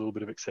book was a little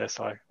bit of excess,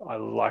 I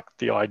liked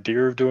the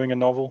idea of doing a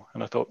novel,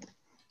 and I thought,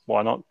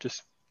 why not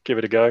just give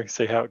it a go,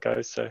 see how it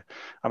goes. So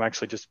I'm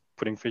actually just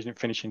putting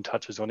finishing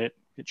touches on it.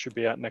 It should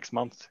be out next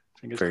month,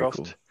 fingers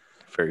crossed.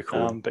 Very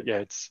cool. But yeah,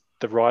 it's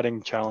the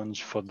writing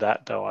challenge for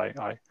that though.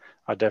 I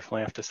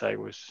definitely have to say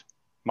was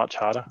much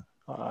harder.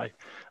 I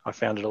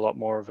found it a lot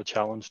more of a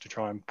challenge to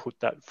try and put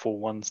that full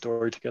one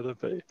story together.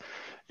 But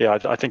yeah,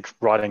 I think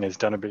writing is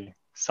going to be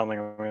something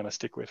I'm going to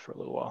stick with for a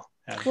little while.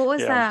 And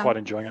I'm quite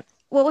enjoying it.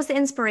 What was the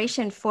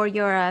inspiration for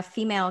your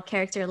female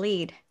character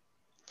lead?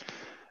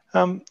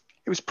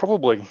 It was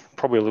probably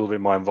a little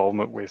bit my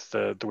involvement with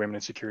the Women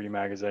in Security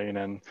magazine,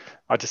 and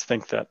I just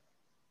think that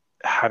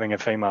having a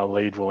female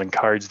lead will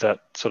encourage that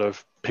sort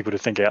of people to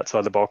think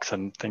outside the box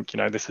and think,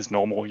 this is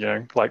normal,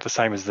 like the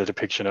same as the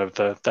depiction of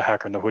the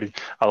hacker in the hoodie.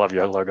 I love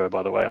your logo,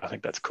 by the way. I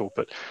think that's cool.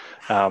 But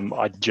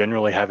I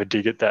generally have a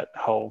dig at that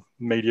whole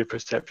media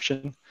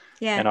perception.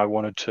 Yeah. And I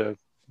wanted to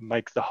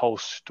make the whole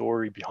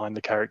story behind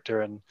the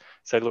character and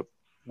say, look,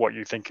 what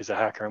you think is a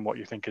hacker and what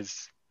you think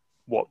is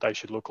what they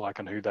should look like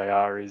and who they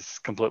are is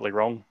completely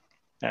wrong,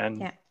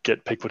 and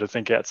get people to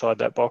think outside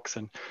that box.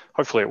 And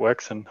hopefully it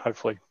works and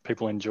hopefully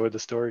people enjoy the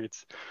story.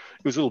 It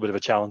was a little bit of a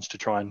challenge to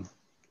try and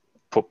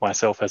put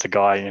myself as a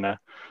guy in a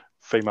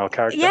female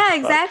character. Yeah,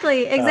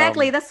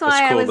 exactly. That's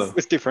why cool, it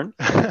was different.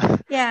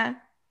 Yeah.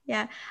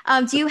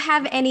 Do you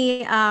have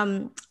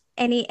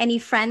any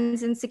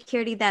friends in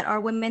security that are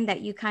women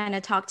that you kind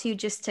of talk to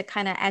just to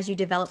kind of as you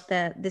develop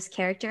this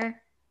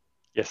character?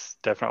 Yes,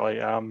 definitely.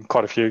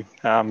 Quite a few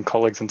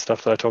colleagues and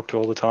stuff that I talk to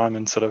all the time,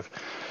 and sort of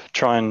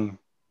try and,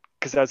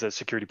 because as a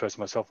security person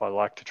myself, I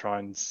like to try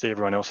and see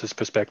everyone else's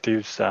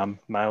perspectives,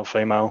 male,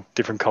 female,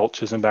 different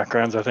cultures and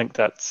backgrounds. I think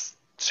that's,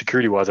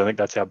 security-wise, I think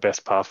that's our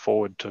best path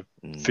forward to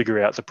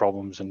figure out the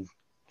problems and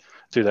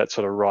do that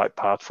sort of right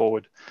path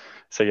forward.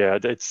 So yeah,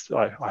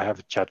 I have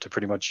a chat to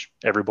pretty much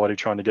everybody,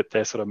 trying to get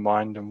their sort of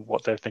mind and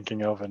what they're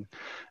thinking of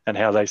and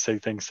how they see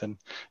things. And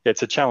yeah,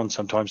 it's a challenge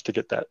sometimes to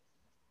get that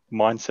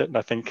mindset. And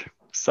I think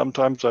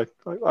sometimes I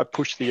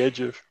push the edge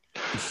of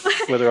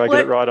whether I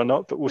get it right or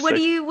not, but we'll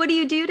see. What do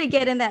you do to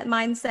get in that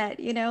mindset?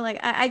 Like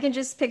I can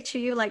just picture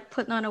you like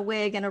putting on a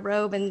wig and a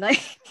robe and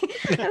like,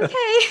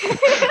 okay.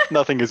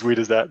 Nothing as weird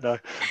as that.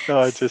 No,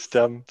 I just,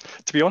 to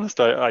be honest,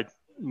 I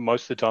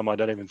most of the time I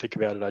don't even think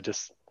about it. I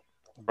just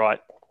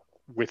write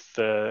with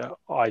the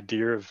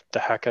idea of the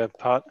hacker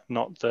part,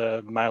 not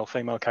the male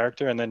female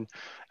character. And then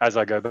as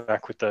I go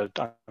back with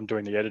I'm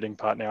doing the editing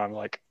part now, I'm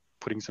like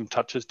putting some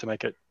touches to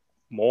make it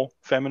more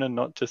feminine,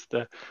 not just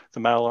the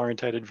male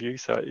orientated view.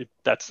 So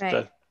that's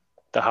Right.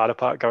 the harder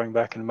part, going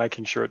back and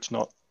making sure it's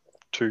not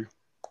too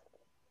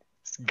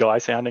guy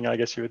sounding, I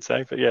guess you would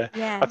say. But yeah,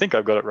 I think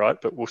I've got it right,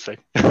 but we'll see.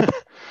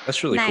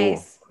 That's really cool.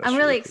 Nice. I'm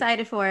really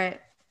excited for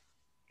it.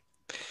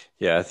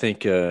 Yeah, I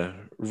think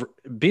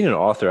being an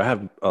author, I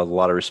have a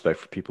lot of respect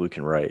for people who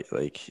can write.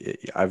 Like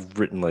I've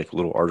written like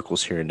little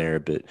articles here and there,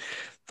 but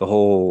the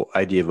whole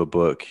idea of a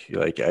book,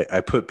 like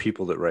I put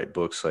people that write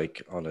books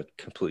like on a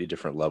completely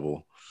different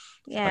level.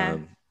 Yeah.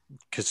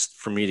 Because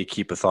for me to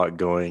keep a thought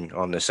going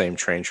on the same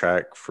train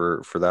track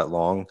for that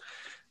long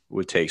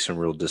would take some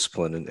real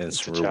discipline and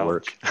some real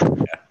work.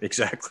 Yeah,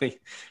 exactly.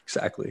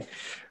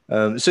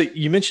 So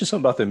you mentioned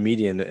something about the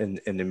media and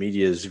the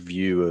media's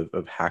view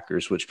of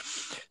hackers,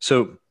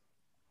 so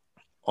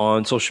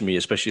on social media,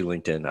 especially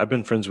LinkedIn, I've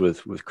been friends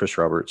with Chris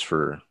Roberts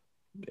for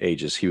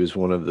ages. He was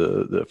one of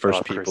the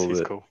first people Chris,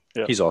 he's cool.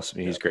 Yeah. He's awesome.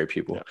 He's great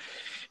people. Yeah.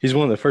 He's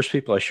one of the first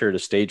people I shared a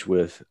stage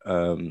with.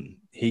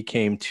 He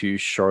came to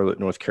Charlotte,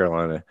 North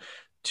Carolina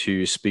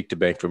to speak to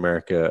Bank of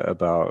America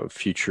about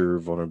future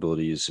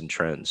vulnerabilities and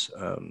trends.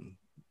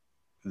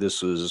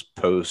 This was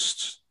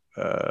post,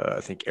 I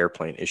think,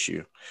 airplane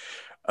issue.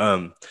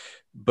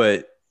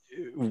 But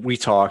we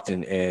talked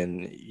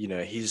and you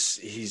know,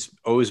 he's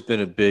always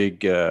been a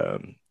big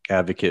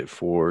advocate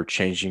for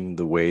changing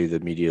the way the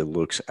media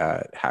looks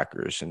at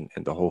hackers and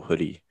the whole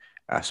hoodie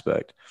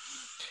aspect.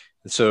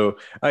 And so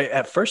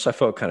at first I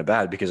felt kind of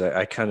bad because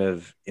I kind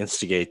of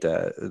instigate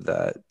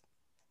that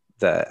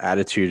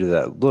attitude or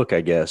that look,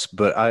 I guess.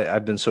 But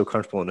I've been so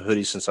comfortable in a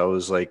hoodie since I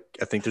was like,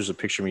 I think there's a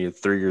picture of me at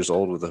 3 years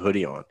old with a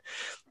hoodie on.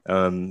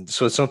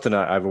 So it's something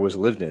I've always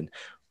lived in.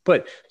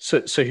 But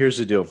so here's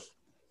the deal.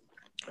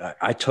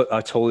 I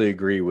totally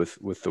agree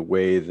with the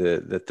way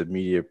that the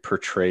media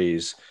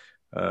portrays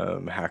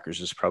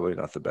hackers is probably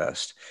not the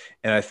best.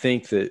 And I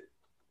think that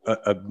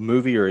a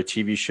movie or a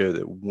TV show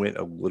that went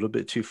a little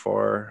bit too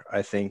far,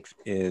 I think,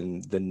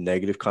 in the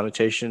negative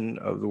connotation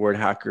of the word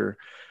hacker,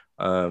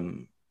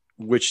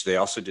 which they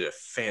also did a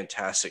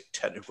fantastic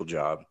technical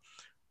job,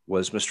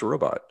 was Mr.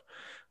 Robot.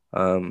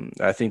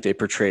 I think they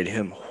portrayed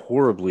him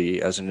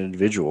horribly as an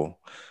individual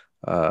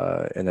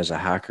and as a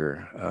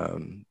hacker.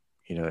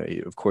 You know,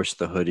 of course,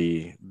 the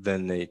hoodie,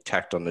 then they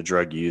tacked on the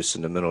drug use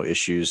and the mental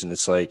issues. And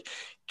it's like,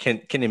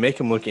 can they make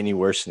him look any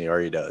worse than he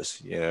already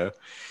does? You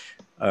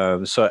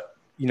know?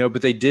 You know,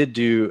 but they did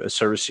do a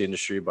service to the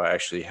industry by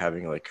actually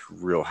having like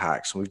real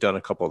hacks. And we've done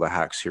a couple of the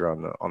hacks here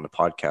on the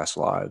podcast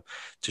live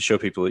to show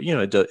people that, you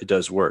know, it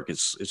does work.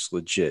 It's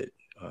legit.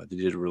 They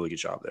did a really good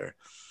job there.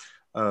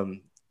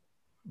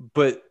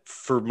 But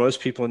for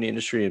most people in the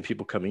industry and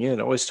people coming in,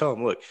 I always tell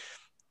them, look,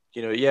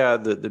 you know, yeah,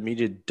 the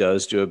media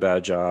does do a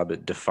bad job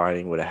at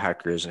defining what a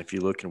hacker is. And if you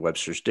look in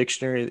Webster's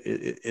dictionary,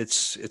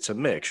 it's a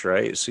mix,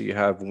 right? So you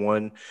have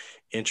one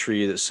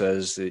entry that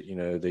says that, you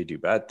know, they do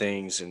bad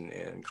things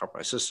and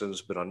compromise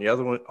systems, but on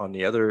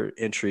the other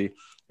entry,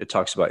 it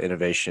talks about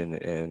innovation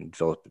and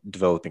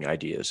developing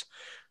ideas,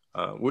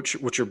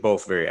 which are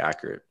both very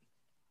accurate.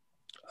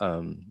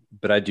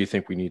 But I do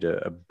think we need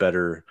a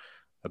better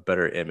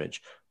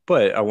image.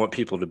 But I want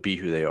people to be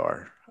who they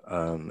are.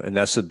 And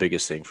that's the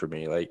biggest thing for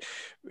me. Like,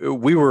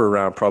 we were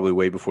around probably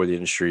way before the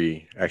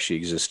industry actually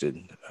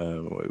existed.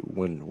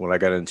 When I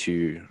got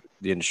into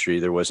the industry,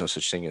 there was no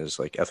such thing as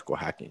like ethical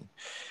hacking.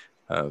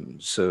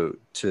 So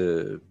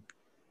to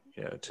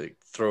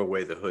throw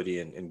away the hoodie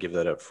and give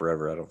that up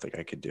forever, I don't think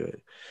I could do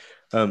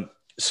it.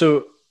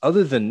 So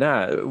other than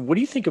that, what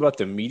do you think about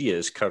the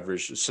media's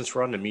coverage? Since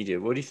we're on the media,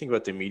 what do you think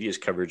about the media's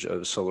coverage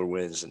of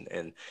SolarWinds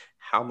and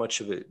how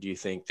much of it do you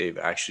think they've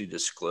actually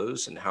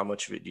disclosed, and how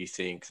much of it do you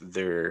think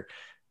they're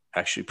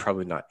actually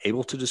probably not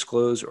able to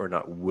disclose or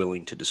not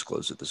willing to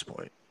disclose at this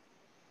point?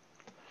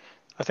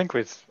 I think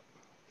with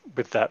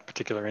that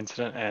particular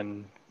incident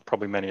and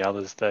probably many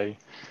others, they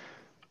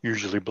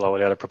usually blow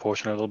it out of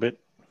proportion a little bit,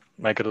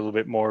 make it a little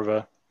bit more of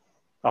a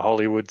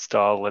Hollywood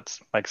style.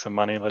 Let's make some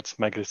money. Let's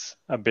make this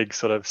a big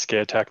sort of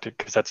scare tactic,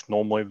 because that's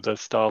normally the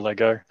style they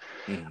go.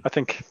 I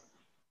think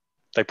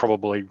they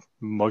probably,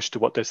 most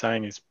of what they're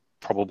saying is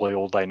probably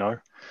all they know.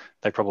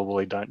 They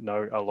probably don't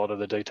know a lot of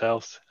the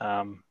details,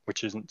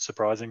 which isn't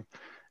surprising.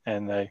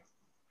 And they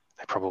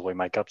probably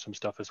make up some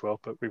stuff as well,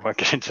 but we won't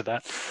get into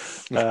that.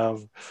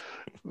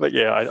 But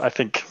yeah, I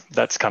think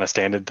that's kind of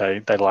standard.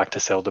 They like to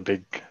sell the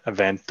big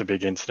event, the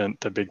big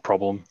incident, the big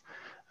problem,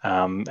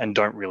 and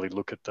don't really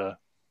look at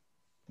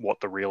what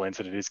the real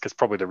incident is, because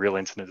probably the real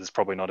incident is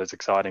probably not as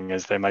exciting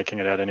as they're making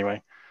it out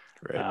anyway.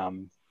 Right.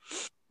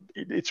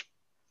 It's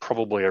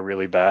probably a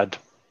really bad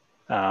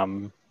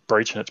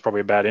breach, and it's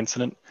probably a bad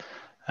incident.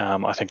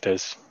 I think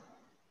there's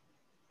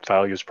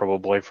failures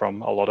probably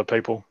from a lot of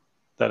people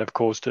that have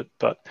caused it,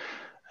 but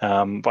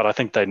I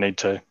think they need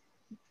to.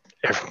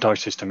 No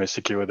system is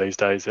secure these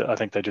days. I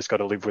think they just got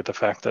to live with the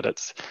fact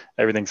that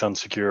everything's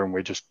unsecure, and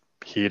we're just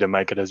here to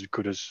make it as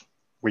good as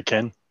we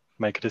can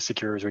make it as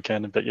secure as we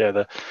can. But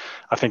yeah,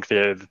 I think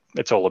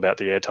it's all about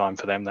the airtime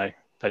for them.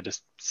 They're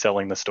just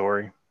selling the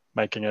story,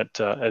 making it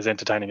as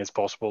entertaining as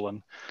possible,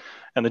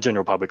 and the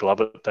general public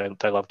love it.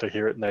 They love to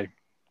hear it, and they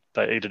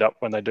eat it up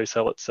when they do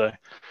sell it. So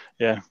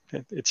yeah,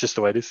 it's just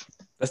the way it is.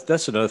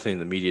 That's another thing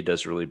the media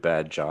does a really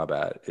bad job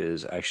at,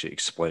 is actually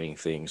explaining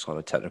things on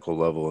a technical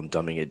level and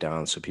dumbing it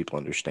down so people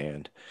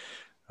understand.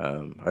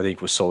 I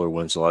think with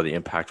SolarWinds, a lot of the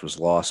impact was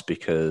lost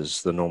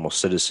because the normal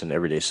citizen,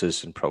 everyday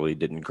citizen, probably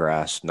didn't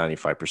grasp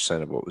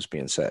 95% of what was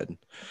being said.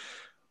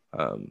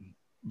 And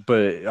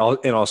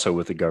also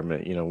with the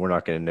government, we're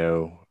not going to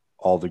know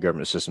all the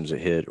government systems it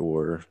hit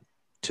or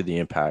to the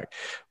impact.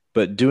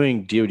 But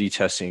doing DoD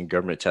testing,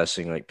 government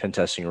testing, like pen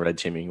testing, red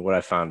teaming, what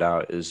I found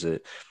out is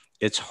that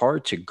it's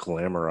hard to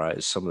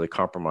glamorize some of the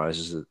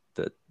compromises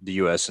that the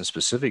U.S. in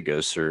specific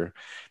goes through,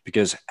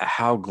 because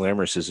how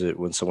glamorous is it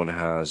when someone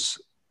has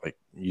like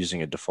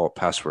using a default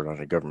password on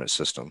a government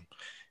system?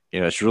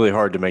 It's really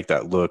hard to make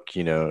that look,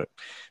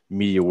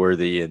 media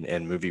worthy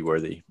and movie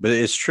worthy, but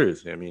it's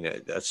truth. I mean,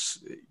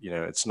 that's,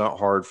 it's not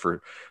hard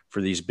for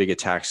these big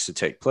attacks to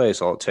take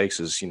place. All it takes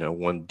is,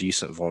 one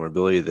decent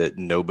vulnerability that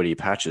nobody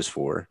patches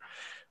for,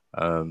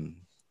 and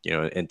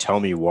tell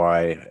me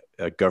why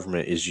a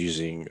government is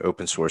using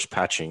open source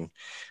patching,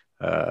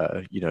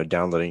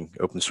 downloading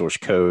open source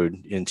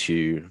code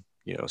into,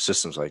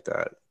 systems like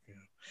that.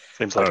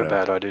 Seems like a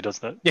bad idea,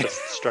 doesn't it? Yeah.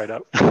 Just straight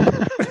up.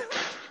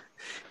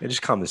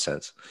 Just common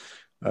sense.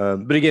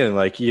 But again,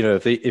 like,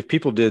 if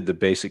people did the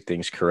basic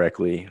things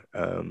correctly,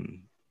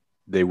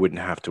 they wouldn't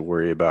have to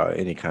worry about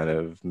any kind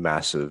of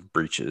massive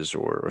breaches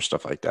or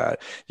stuff like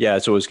that. Yeah,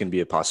 it's always going to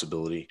be a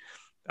possibility,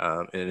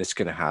 and it's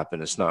going to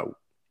happen. It's not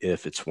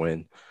if, it's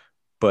when.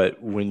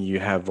 But when you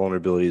have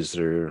vulnerabilities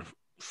that are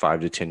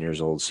 5 to 10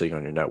 years old sitting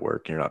on your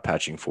network and you're not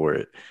patching for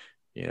it,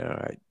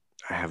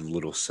 I have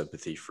little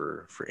sympathy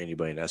for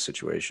anybody in that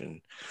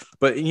situation.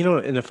 But,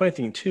 and the funny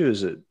thing too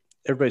is that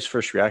everybody's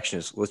first reaction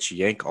is, let's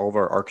yank all of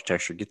our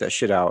architecture, get that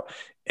shit out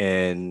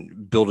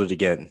and build it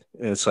again.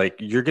 And it's like,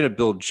 you're going to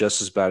build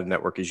just as bad a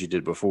network as you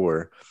did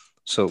before.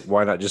 So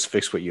why not just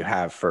fix what you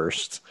have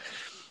first?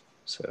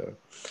 So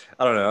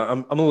I don't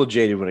know. I'm a little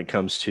jaded when it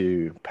comes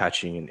to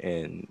patching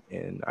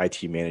and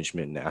IT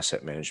management and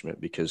asset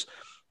management, because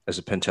as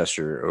a pen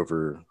tester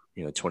over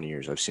 20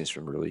 years, I've seen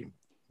some really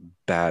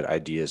bad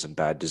ideas and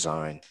bad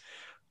design.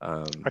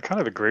 I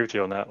kind of agree with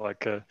you on that.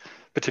 Like,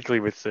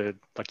 particularly with your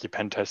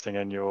pen testing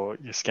and your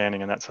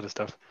scanning and that sort of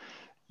stuff.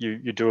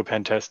 You do a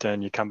pen test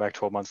and you come back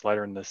 12 months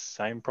later and the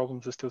same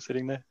problems are still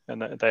sitting there,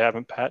 and they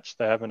haven't patched,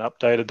 they haven't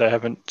updated, they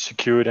haven't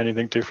secured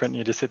anything different.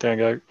 You just sit there and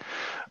go,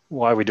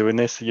 why are we doing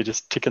this? You're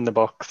just ticking the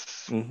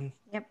box. Mm-hmm.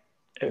 Yep.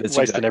 It's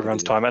wasting exactly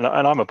everyone's time. And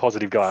I'm a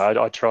positive guy.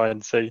 I try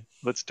and see,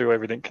 let's do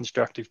everything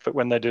constructive. But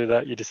when they do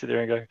that, you just sit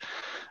there and go,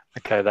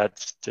 okay,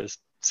 that's just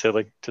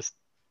silly. Just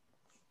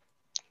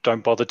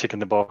don't bother ticking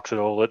the box at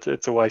all.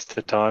 It's a waste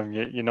of time.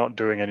 You're not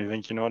doing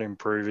anything. You're not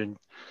improving.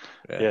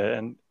 Yeah,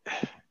 and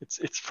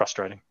it's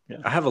frustrating. Yeah.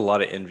 I have a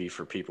lot of envy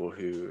for people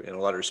and a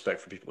lot of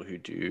respect for people who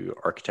do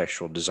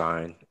architectural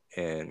design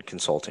and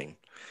consulting,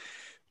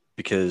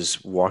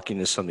 because walking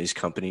to some of these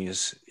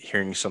companies,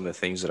 hearing some of the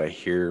things that I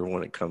hear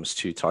when it comes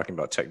to talking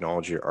about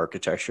technology or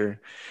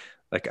architecture,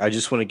 like I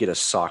just want to get a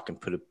sock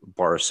and put a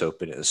bar of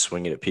soap in it and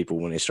swing it at people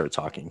when they start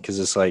talking. Because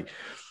it's like,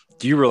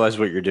 do you realize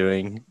what you're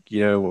doing?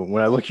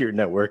 When I look at your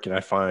network and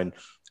I find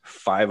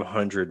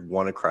 500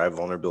 WannaCry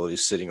vulnerabilities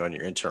sitting on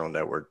your internal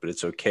network, but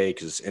it's okay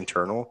because it's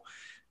internal.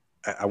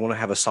 I want to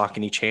have a sock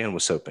in each hand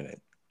with soap in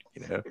it,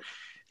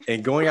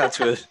 and going out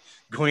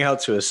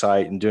to a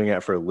site and doing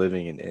that for a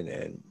living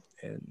and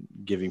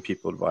giving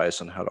people advice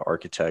on how to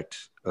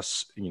architect a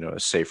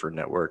safer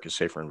network, a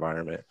safer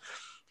environment.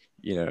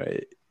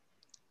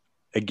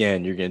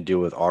 Again, you're going to deal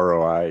with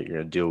ROI, you're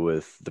going to deal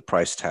with the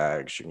price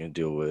tags, you're going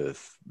to deal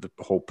with the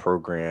whole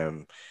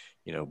program,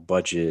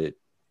 budget.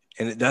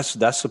 And that's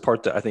the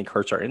part that I think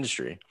hurts our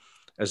industry.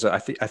 As I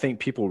think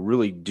people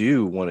really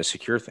do want to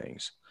secure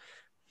things,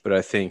 but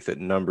I think that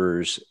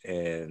numbers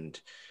and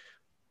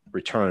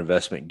return on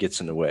investment gets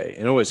in the way,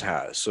 and always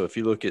has. So if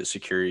you look at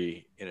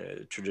security in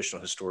a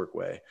traditional historic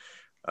way,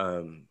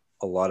 a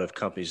lot of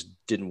companies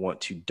didn't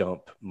want to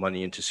dump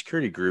money into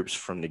security groups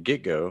from the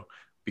get-go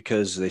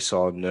because they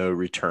saw no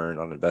return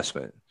on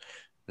investment.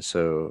 And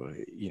so,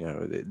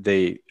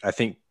 I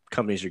think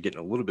companies are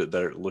getting a little bit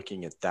better at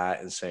looking at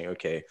that and saying,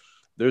 okay,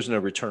 there's no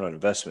return on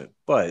investment,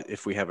 but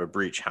if we have a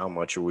breach, how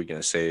much are we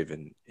going to save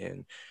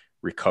in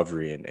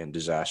recovery and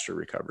disaster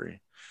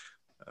recovery?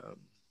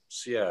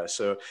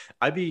 So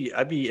I'd be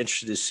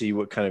interested to see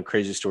what kind of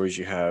crazy stories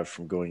you have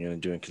from going in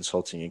and doing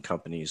consulting in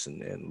companies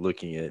and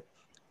looking at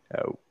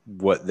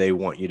what they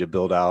want you to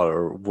build out,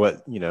 or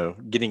what,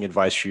 getting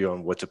advice for you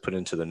on what to put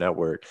into the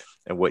network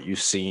and what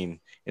you've seen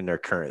in their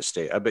current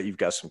state. I bet you've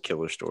got some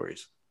killer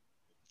stories.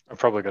 I've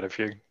probably got a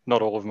few.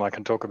 Not all of them I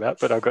can talk about,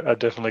 but I've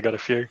definitely got a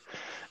few.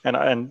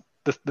 And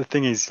the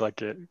thing is,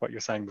 like what you're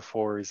saying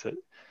before, is that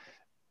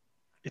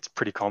it's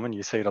pretty common.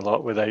 You see it a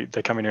lot where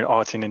they come in and,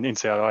 it's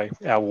inside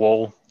our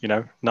wall,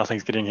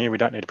 nothing's getting here. We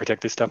don't need to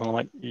protect this stuff. And I'm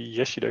like,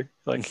 yes, you do.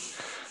 Like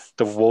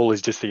the wall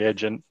is just the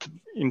edge. And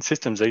in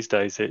systems these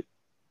days,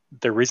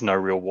 there is no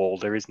real wall.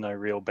 There is no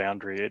real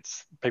boundary.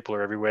 It's people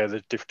are everywhere.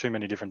 There's too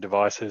many different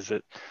devices.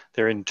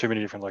 They're in too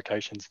many different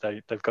locations.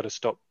 They've got to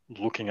stop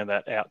looking at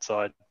that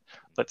outside.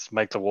 Let's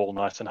make the wall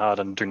nice and hard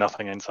and do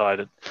nothing inside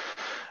it.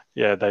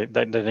 Yeah,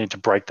 they need to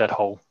break that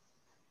whole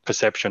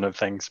perception of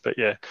things. But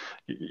yeah,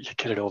 you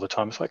get it all the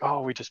time. It's like,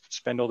 we just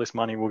spend all this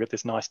money, we'll get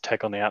this nice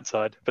tech on the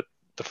outside. But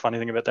the funny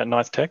thing about that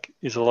nice tech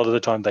is a lot of the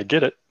time they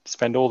get it,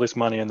 spend all this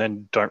money, and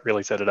then don't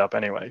really set it up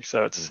anyway.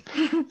 So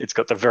it's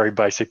got the very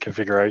basic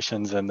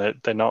configurations, and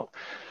they're not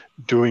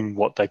doing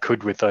what they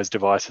could with those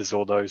devices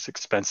or those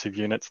expensive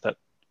units that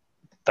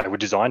they were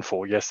designed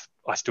for. Yes,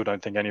 I still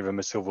don't think any of them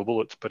are silver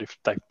bullets, but if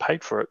they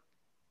paid for it,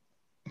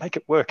 make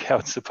it work how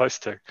it's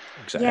supposed to.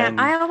 Exactly. Yeah,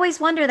 I always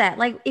wonder that,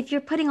 like, if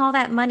you're putting all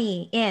that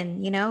money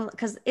in,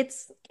 because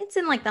it's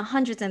in like the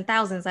hundreds and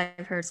thousands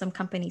I've heard some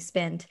companies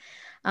spend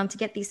to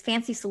get these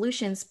fancy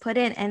solutions put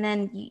in, and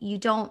then you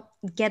don't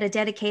get a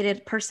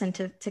dedicated person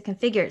to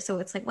configure it. So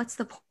it's like, what's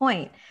the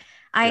point?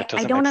 I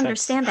don't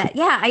understand that.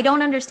 Yeah, I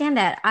don't understand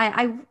that.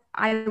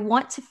 I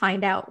want to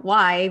find out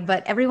why,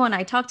 but everyone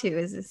I talk to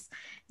is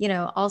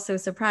also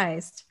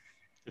surprised.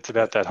 It's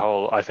about that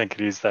whole, I think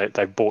it is they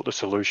bought the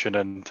solution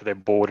and to their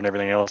board and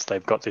everything else,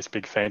 they've got this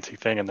big fancy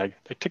thing and they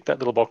tick that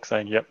little box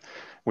saying, yep,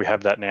 we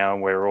have that now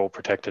and we're all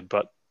protected.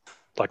 But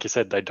like you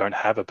said, they don't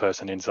have a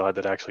person inside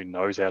that actually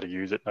knows how to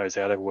use it, knows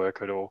how to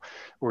work it, or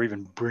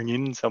even bring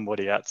in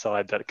somebody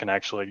outside that can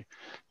actually,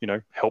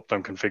 help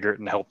them configure it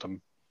and help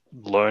them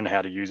learn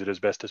how to use it as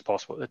best as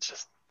possible. It's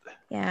just,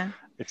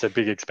 it's a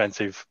big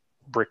expensive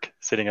brick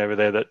sitting over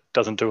there that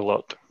doesn't do a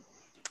lot.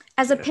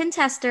 As a pen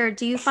tester,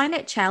 do you find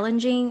it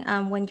challenging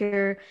when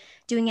you're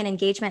doing an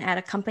engagement at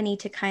a company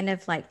to kind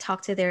of like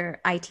talk to their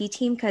IT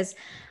team? Because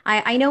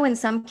I know in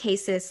some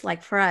cases,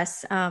 like for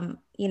us,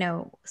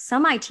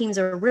 some IT teams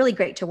are really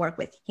great to work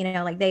with,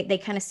 like they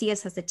kind of see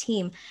us as a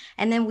team.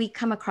 And then we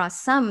come across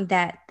some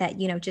that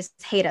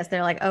just hate us.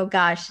 They're like, oh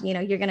gosh,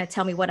 you're going to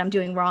tell me what I'm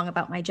doing wrong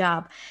about my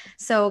job.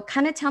 So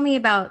kind of tell me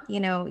about,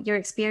 your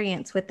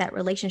experience with that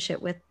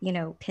relationship with,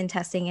 pen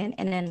testing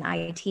and an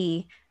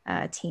IT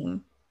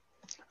team.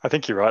 I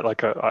think you're right.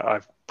 Like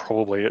I've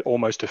probably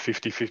almost a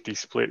 50-50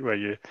 split where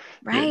you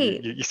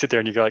sit there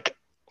and you go like,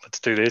 let's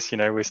do this.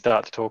 We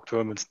start to talk to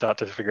them and start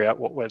to figure out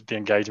what the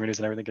engagement is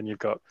and everything. And you've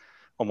got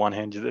on one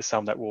hand, there's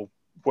some that will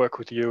work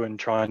with you and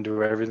try and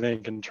do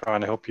everything and try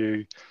and help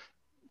you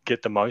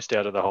get the most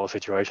out of the whole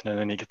situation. And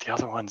then you get the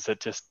other ones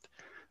that just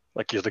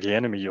like you're the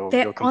enemy.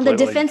 You're on the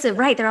defensive,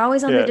 right? They're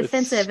always on the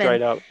defensive,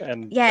 straight up,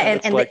 and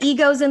like, the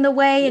ego's in the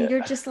way, and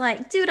you're just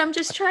like, dude, I'm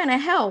just trying to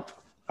help.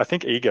 I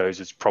think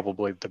egos is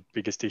probably the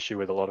biggest issue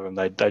with a lot of them.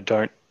 They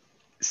don't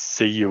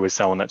see you as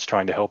someone that's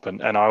trying to help,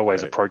 and I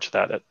always approach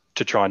that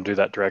to try and do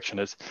that direction.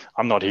 As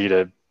I'm not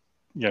here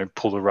to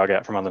pull the rug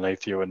out from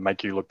underneath you and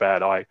make you look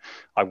bad. I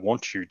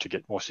want you to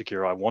get more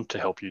secure. I want to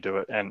help you do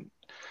it, and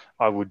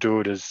I will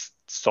do it as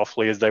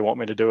softly as they want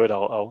me to do it.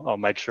 I'll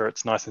make sure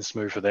it's nice and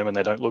smooth for them and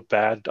they don't look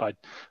bad.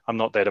 I'm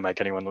not there to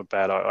make anyone look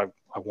bad. I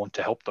want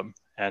to help them,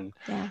 and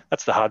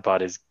that's the hard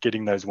part, is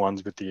getting those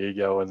ones with the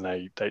ego and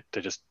they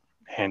just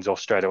hands off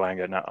straight away and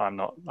go,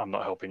 no, I'm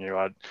not helping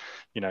you.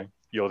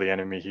 You're the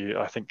enemy here.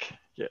 I think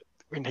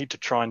we need to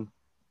try and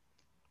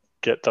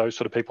get those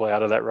sort of people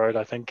out of that road,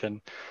 I think,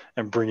 and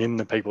bring in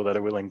the people that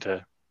are willing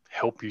to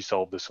help you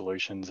solve the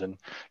solutions. And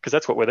because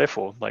that's what we're there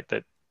for. Like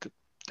that,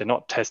 they're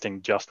not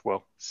testing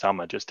some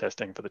are just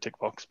testing for the tick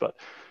box, but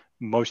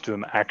most of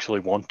them actually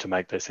want to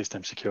make their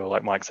system secure.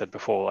 Like Mike said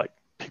before, like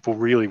people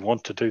really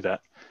want to do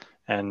that.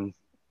 And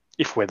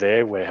if we're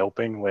there, we're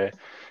helping, we're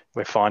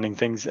finding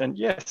things. And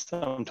yes,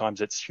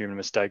 sometimes it's human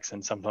mistakes,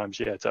 and sometimes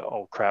it's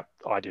oh crap,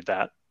 I did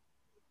that.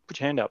 Put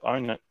your hand up,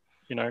 own it.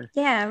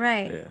 Yeah,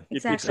 right. Yeah.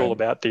 Exactly. It's all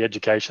about the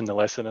education, the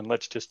lesson, and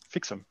let's just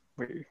fix them.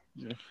 We're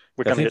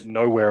going to get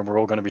nowhere, and we're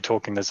all going to be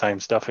talking the same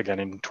stuff again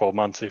in 12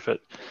 months if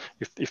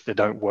they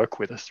don't work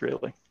with us,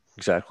 really.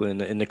 Exactly,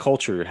 and the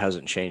culture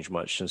hasn't changed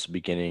much since the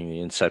beginning,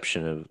 the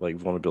inception of like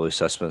vulnerability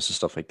assessments and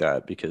stuff like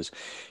that. Because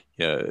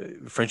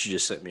Frenchie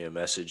just sent me a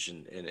message,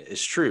 and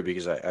it's true,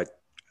 because I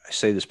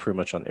say this pretty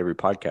much on every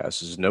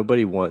podcast, is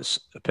nobody wants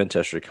a pen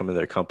tester to come in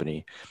their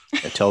company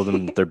and tell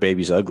them their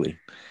baby's ugly.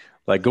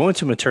 Like, go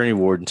into a maternity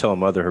ward and tell a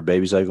mother her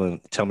baby's ugly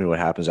and tell me what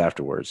happens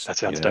afterwards. That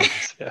sounds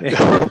dangerous.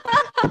 Yeah.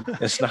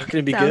 It's not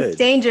going to be good.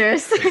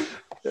 Dangerous.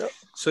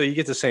 So you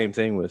get the same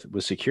thing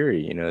with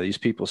security. These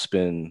people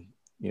spend,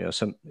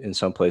 in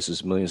some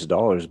places, millions of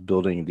dollars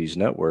building these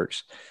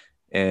networks.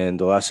 And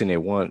the last thing they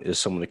want is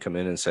someone to come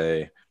in and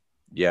say,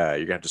 yeah, you're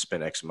going to have to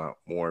spend X amount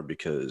more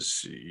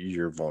because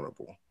you're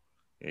vulnerable.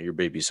 Your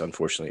baby's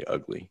unfortunately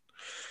ugly.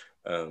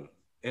 And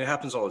it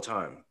happens all the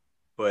time.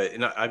 But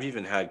I've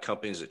even had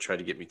companies that try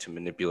to get me to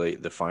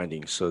manipulate the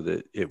findings so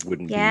that it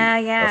wouldn't be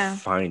a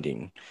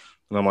finding.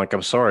 And I'm like,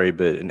 I'm sorry,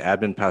 but an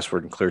admin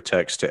password and clear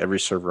text to every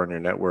server on your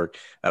network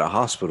at a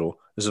hospital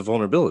is a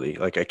vulnerability.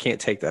 Like, I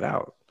can't take that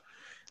out.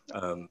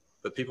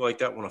 But people like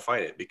that want to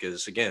fight it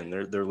because, again,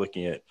 they're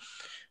looking at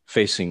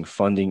facing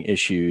funding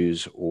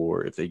issues,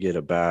 or if they get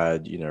a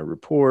bad,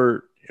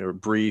 report or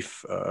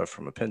brief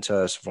from a pen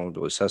test,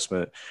 vulnerability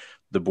assessment,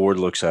 the board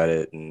looks at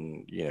it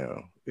and,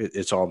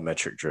 it's all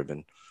metric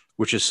driven,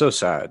 which is so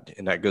sad.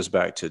 And that goes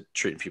back to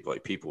treating people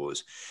like people.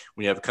 Is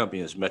when you have a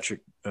company that's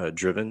metric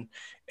driven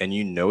and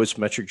it's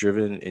metric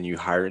driven, and you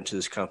hire into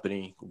this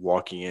company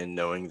walking in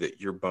knowing that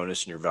your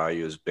bonus and your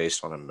value is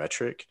based on a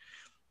metric,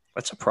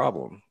 that's a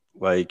problem.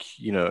 Like,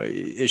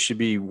 it should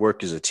be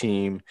work as a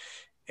team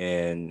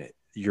and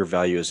your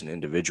value as an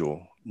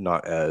individual,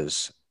 not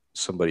as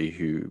somebody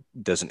who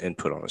does an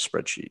input on a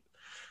spreadsheet.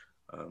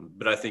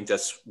 But I think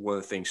that's one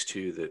of the things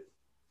too, that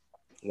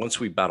once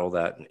we battle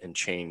that and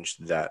change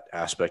that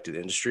aspect of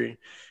the industry,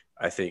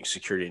 I think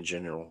security in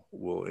general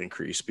will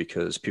increase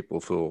because people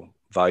feel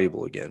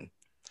valuable again.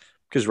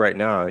 Because right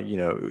now,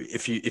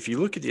 if you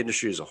look at the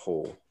industry as a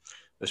whole,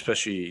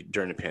 especially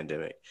during the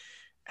pandemic,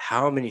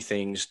 how many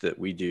things that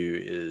we do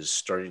is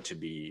starting to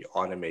be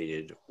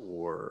automated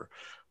or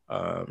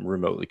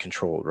remotely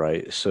controlled,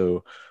 right?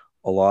 So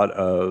a lot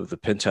of the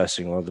pen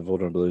testing, a lot of the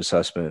vulnerability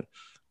assessment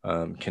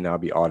can now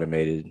be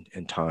automated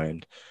and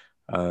timed.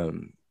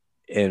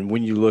 And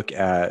when you look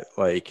at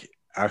like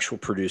actual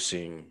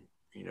producing,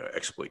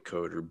 exploit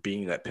code or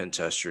being that pen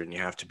tester, and you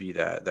have to be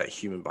that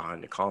human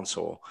behind the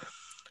console,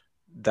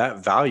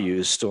 that value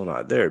is still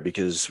not there,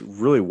 because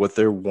really what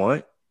they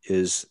want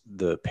is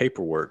the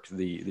paperwork,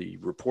 the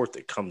report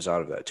that comes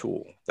out of that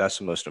tool. That's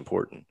the most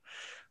important.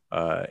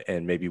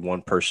 And maybe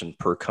one person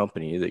per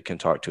company that can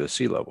talk to a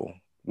C-level,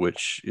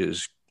 which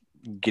is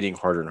getting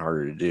harder and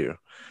harder to do.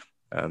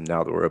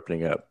 Now that we're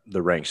opening up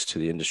the ranks to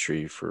the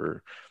industry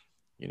for,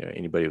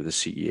 anybody with a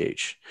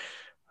CEH.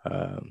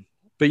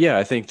 But yeah,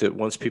 I think that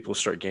once people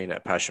start gaining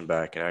that passion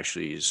back and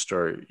actually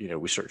start,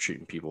 we start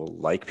treating people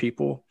like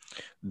people,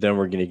 then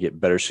we're going to get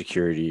better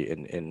security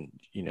and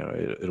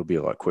it'll be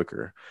a lot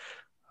quicker.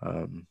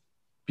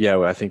 Yeah,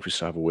 well, I think we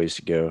still have a ways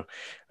to go.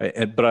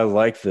 But I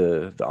like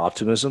the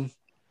optimism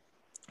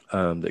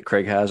that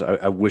Craig has.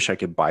 I wish I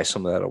could buy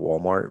some of that at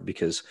Walmart,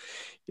 because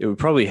it would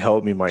probably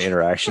help me my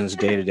interactions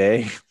day to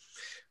day.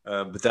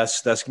 But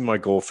that's my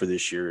goal for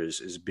this year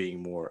is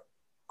being more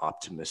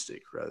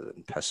optimistic rather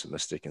than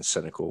pessimistic and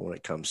cynical when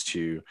it comes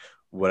to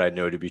what I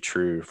know to be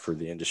true for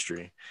the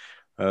industry.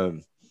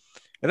 And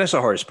that's the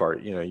hardest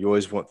part. You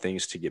always want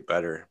things to get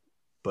better,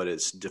 but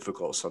it's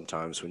difficult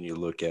sometimes when you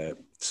look at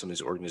some of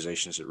these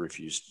organizations that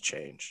refuse to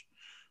change.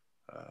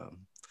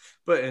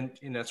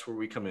 And that's where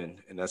we come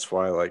in, and that's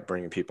why I like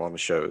bringing people on the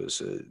shows.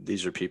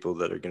 These are people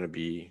that are going to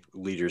be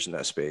leaders in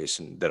that space,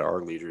 and that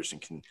are leaders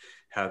and can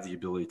have the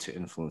ability to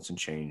influence and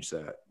change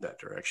that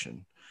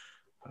direction.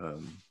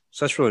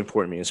 So that's really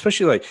important to me,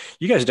 especially like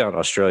you guys down in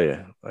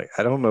Australia. Like,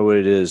 I don't know what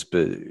it is,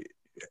 but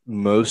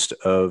most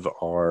of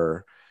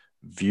our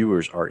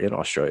viewers are in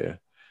Australia.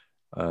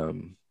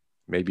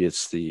 Maybe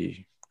it's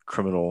the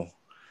criminal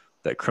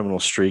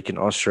streak in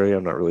Australia.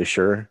 I'm not really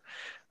sure.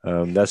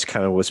 That's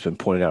kind of what's been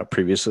pointed out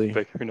previously.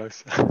 But who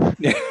knows?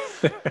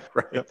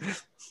 Right. Yep.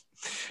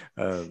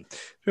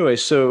 Anyway,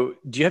 so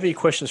do you have any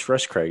questions for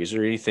us, Craig? Is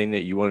there anything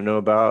that you want to know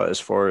about as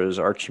far as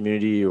our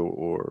community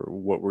or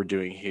what we're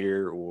doing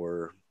here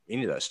or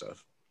any of that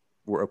stuff?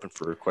 We're open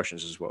for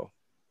questions as well.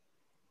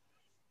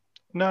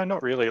 No,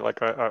 not really.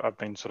 Like I've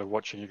been sort of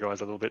watching you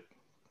guys a little bit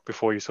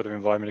before you sort of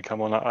invited me to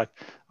come on.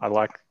 I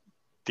like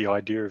the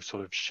idea of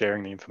sort of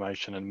sharing the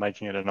information and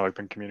making it an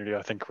open community.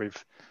 I think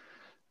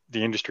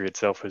the industry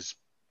itself has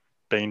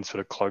been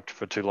sort of cloaked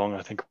for too long.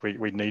 I think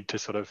we need to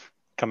sort of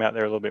come out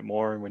there a little bit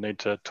more, and we need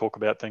to talk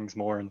about things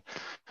more and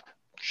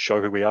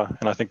show who we are.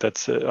 And I think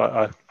that's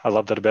I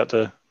love that about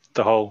the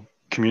whole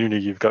community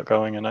you've got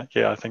going. And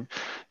I think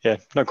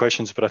no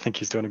questions, but I think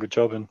he's doing a good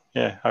job, and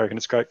I reckon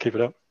it's great. Keep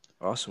it up.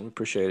 Awesome. We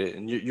appreciate it.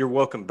 And you're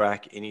welcome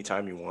back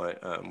anytime you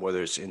want,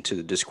 whether it's into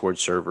the Discord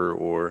server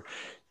or,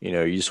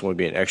 you just want to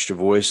be an extra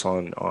voice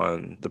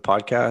on the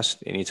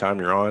podcast. Anytime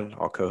you're on,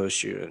 I'll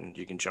co-host you and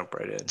you can jump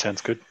right in.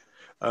 Sounds good.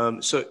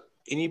 So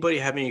anybody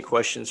have any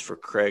questions for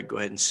Craig, go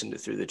ahead and send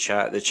it through the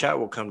chat. The chat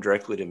will come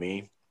directly to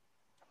me,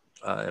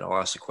 and I'll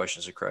ask the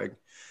questions of Craig.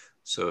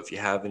 So if you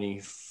have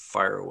any,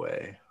 fire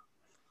away.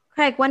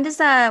 Craig, when does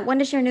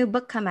your new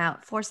book come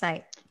out,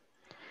 Foresight?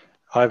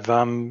 I've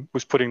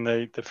was putting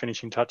the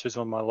finishing touches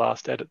on my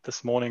last edit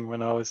this morning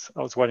when I was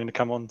waiting to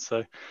come on.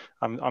 So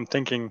I'm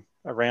thinking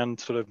around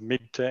sort of mid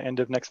to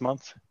end of next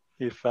month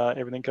if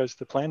everything goes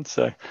to plan.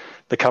 So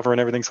the cover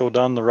and everything's all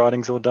done, the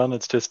writing's all done.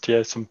 It's just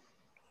some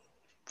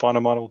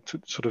final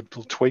sort of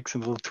little tweaks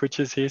and little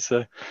twitches here.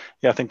 So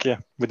I think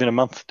within a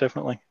month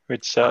definitely.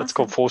 Which awesome. It's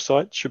called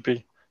Foresight. Should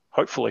be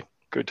hopefully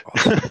good.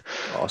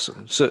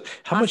 Awesome. So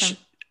how much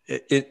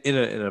in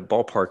a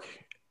ballpark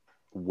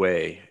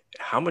way?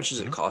 How much is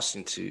it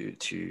costing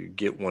to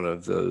get one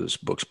of those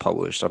books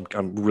published?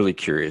 I'm really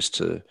curious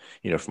to,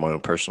 for my own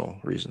personal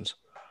reasons.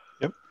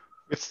 Yep.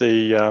 With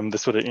the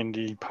sort of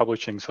indie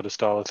publishing sort of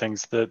style of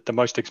things, the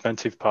most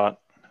expensive part,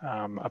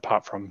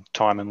 apart from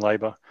time and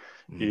labor,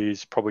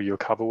 is probably your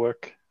cover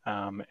work.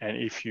 And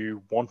if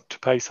you want to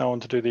pay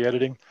someone to do the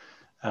editing,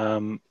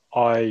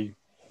 I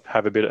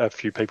have a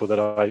few people that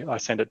I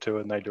send it to,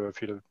 and they do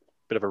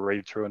bit of a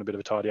read through and a bit of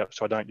a tidy up.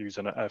 So I don't use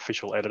an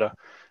official editor.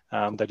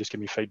 They just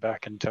give me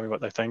feedback and tell me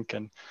what they think,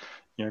 and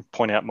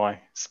point out my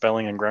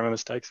spelling and grammar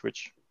mistakes,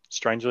 which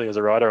strangely as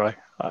a writer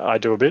I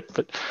do a bit.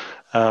 But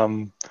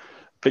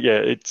yeah,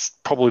 it's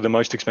probably the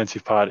most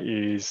expensive part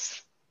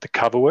is the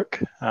cover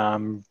work.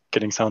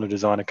 Getting someone to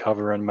design a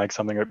cover and make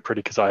something pretty,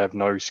 because I have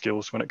no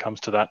skills when it comes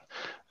to that.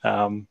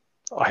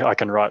 I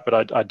can write,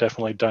 but I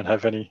definitely don't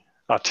have any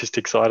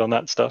artistic side on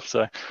that stuff.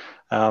 So,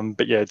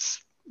 but yeah,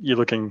 you're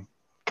looking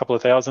a couple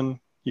of $1,000.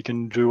 You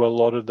can do a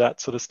lot of that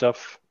sort of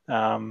stuff,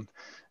 and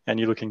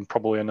you're looking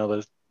probably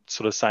another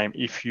sort of same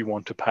if you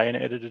want to pay an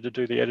editor to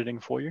do the editing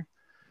for you.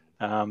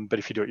 But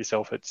if you do it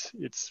yourself,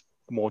 it's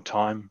more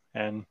time,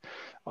 and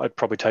it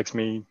probably takes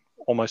me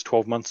almost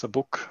 12 months a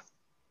book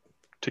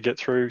to get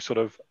through, sort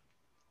of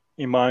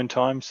in my own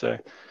time. So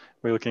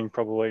we're looking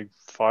probably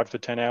 5 to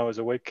 10 hours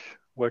a week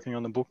working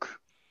on the book.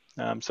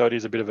 So it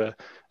is a bit of a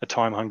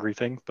time hungry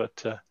thing,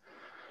 but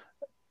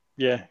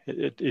yeah,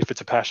 if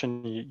it's a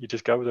passion, you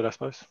just go with it, I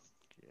suppose.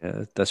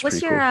 Yeah, that's pretty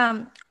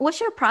cool. What's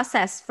your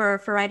process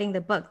for writing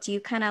the book? Do you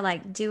kind of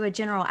like do a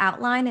general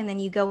outline and then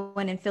you go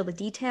in and fill the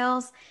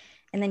details,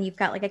 and then you've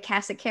got like a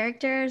cast of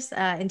characters?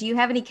 And do you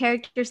have any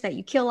characters that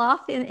you kill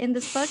off in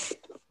this book?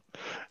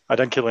 I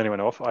don't kill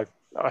anyone off. I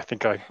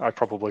think I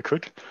probably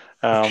could,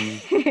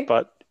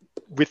 but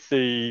with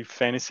the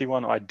fantasy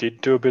one, I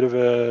did do a bit of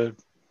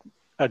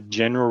a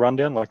general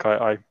rundown. Like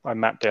I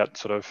mapped out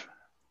sort of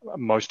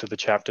most of the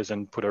chapters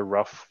and put a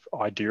rough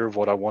idea of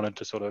what I wanted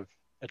to sort of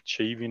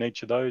achieve in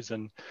each of those,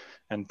 and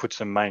put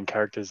some main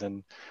characters,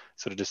 and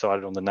sort of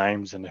decided on the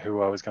names and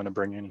who I was going to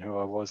bring in and who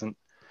I wasn't.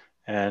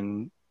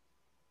 And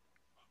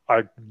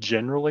I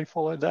generally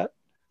followed that,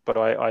 but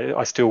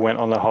I still went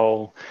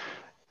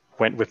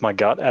with my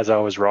gut as I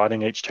was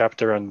writing each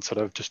chapter, and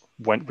sort of just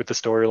went with the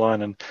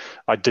storyline, and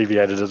I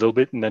deviated a little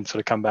bit and then sort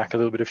of come back a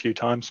little bit a few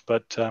times.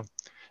 But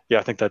yeah,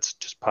 I think that's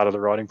just part of the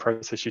writing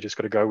process. You just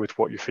got to go with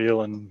what you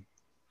feel, and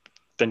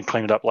then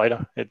clean it up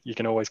later. You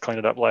can always clean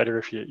it up later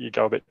if you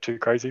go a bit too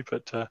crazy.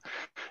 But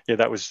yeah,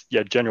 that was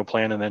general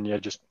plan, and then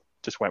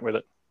just went with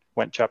it,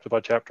 went chapter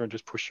by chapter and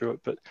just pushed through it.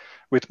 But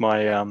with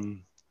my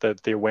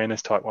the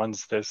awareness type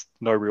ones, there's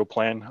no real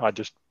plan. I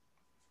just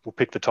will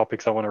pick the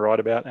topics I want to write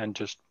about and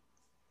just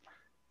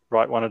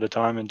write one at a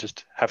time, and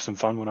just have some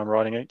fun when I'm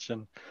writing each,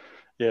 and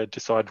yeah,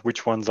 decide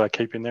which ones I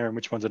keep in there and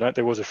which ones I don't.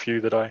 There was a few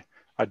that I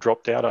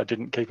dropped out, I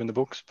didn't keep in the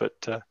books, but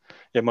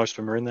yeah, most of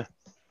them are in there.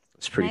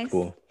 It's pretty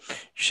cool. You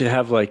should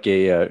have like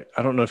I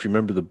don't know if you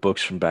remember the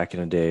books from back in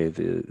the day,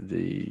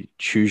 the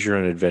Choose Your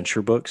Own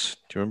Adventure books.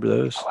 Do you remember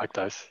those? I like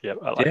those. Yeah,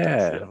 I like those.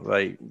 Yeah.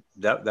 Like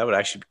that would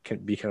actually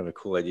be kind of a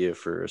cool idea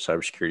for a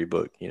cybersecurity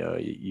book.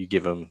 You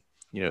give them,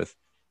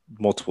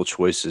 multiple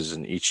choices,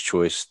 and each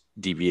choice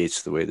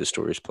deviates the way the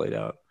story is played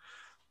out.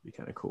 It'd be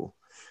kind of cool.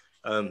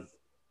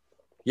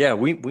 Yeah,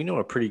 we know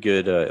a pretty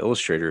good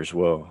illustrator as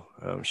well.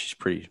 She's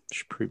pretty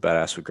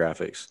badass with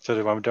graphics. So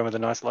the one done with the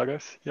nice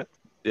logos. Yep.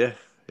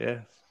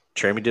 Yeah.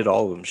 Tramy did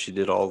all of them. She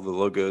did all the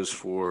logos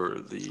for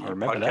the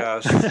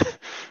podcast.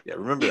 Yeah,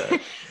 remember that.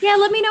 Yeah,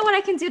 let me know what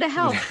I can do to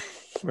help.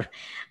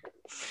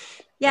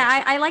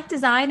 Yeah, I like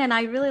design, and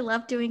I really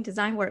love doing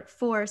design work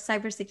for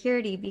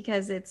cybersecurity,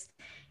 because it's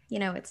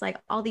like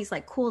all these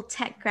like cool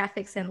tech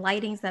graphics and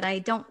lightings that I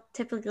don't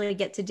typically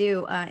get to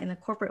do in the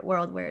corporate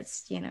world, where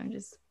it's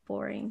just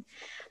boring.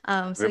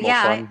 So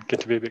yeah, get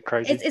to be a bit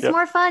crazy. It's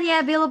more fun.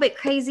 Yeah, be a little bit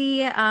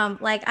crazy.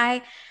 Like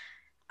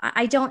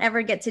I don't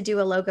ever get to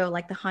do a logo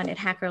like the Haunted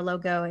Hacker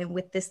logo, and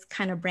with this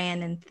kind of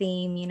brand and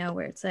theme,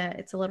 where it's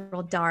a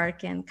little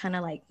dark and kind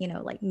of like,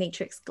 like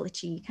Matrix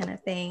glitchy kind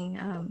of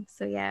thing.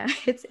 So yeah,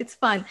 it's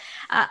fun.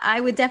 I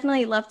would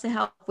definitely love to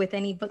help with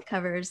any book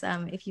covers.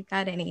 If you've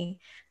got any,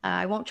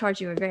 I won't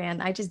charge you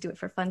 $1,000. I just do it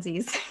for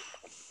funsies.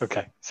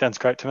 Okay. Sounds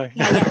great to me.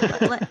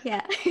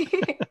 Yeah.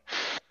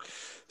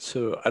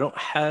 So I don't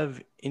have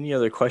any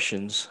other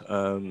questions.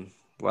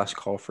 Last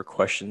call for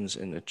questions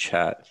in the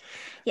chat.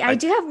 Yeah, I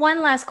do have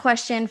one last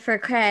question for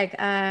Craig,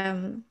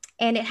 and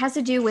it has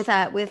to do with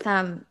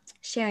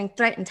sharing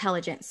threat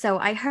intelligence. So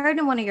I heard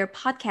in one of your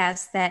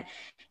podcasts that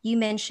you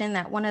mentioned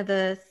that one of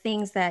the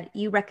things that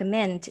you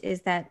recommend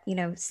is that,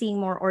 seeing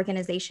more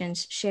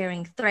organizations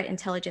sharing threat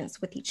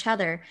intelligence with each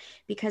other,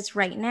 because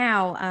right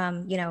now,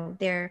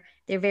 they're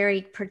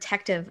very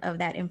protective of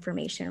that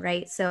information,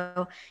 right?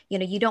 So,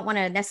 you don't want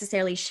to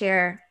necessarily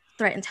share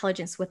threat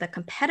intelligence with a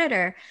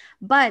competitor,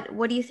 but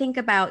what do you think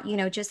about,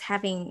 just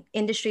having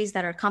industries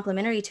that are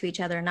complementary to each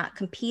other, not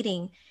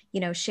competing,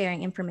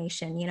 sharing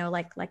information,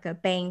 like a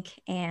bank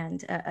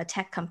and a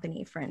tech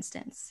company, for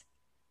instance?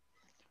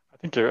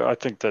 I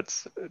think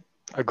that's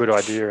a good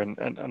idea,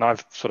 and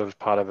I've sort of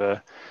part of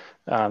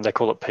they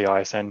call it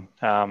PISN,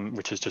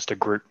 which is just a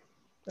group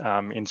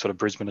in sort of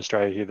Brisbane,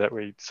 Australia here, that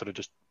we sort of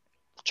just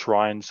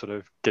try and sort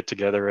of get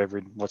together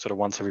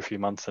once every few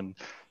months and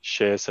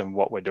share some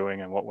what we're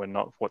doing and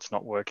what's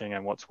not working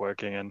and what's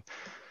working. And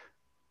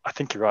I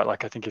think you're right.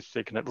 Like, I think if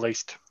they can at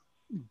least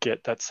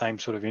get that same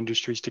sort of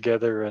industries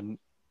together and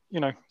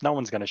no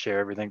one's going to share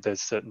everything.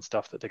 There's certain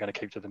stuff that they're going to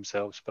keep to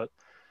themselves. But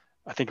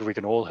I think if we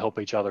can all help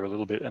each other a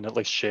little bit and at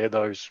least share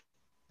those,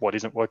 what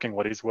isn't working,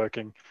 what is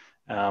working,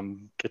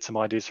 get some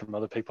ideas from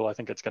other people, I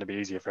think it's going to be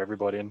easier for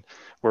everybody. And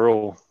we're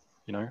all,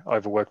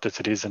 overworked as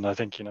it is. And I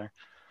think,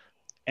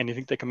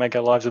 anything that can make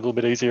our lives a little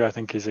bit easier, I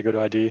think is a good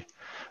idea.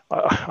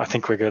 I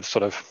think we're going to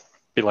sort of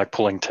be like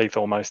pulling teeth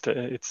almost.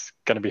 It's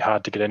going to be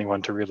hard to get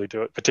anyone to really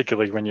do it,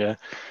 particularly when you're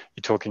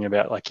talking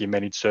about like your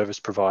managed service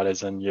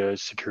providers and your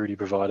security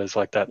providers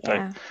like that.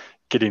 Yeah.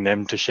 Getting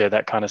them to share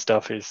that kind of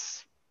stuff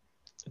is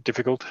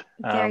difficult.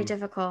 Very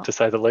difficult. To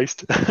say the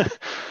least.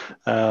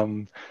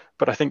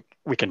 But I think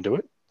we can do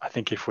it. I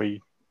think if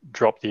we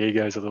drop the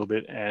egos a little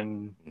bit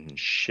and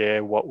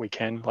share what we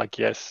can, like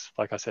I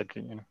said,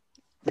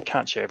 we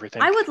can't share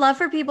everything. I would love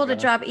for people to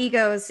drop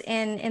egos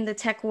in the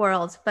tech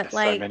world, but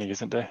There's so many,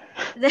 isn't there?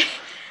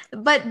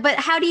 But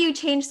how do you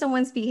change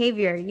someone's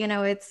behavior?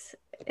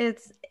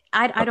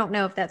 I don't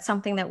know if that's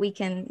something that we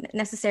can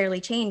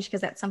necessarily change,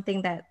 because that's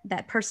something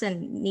that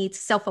person needs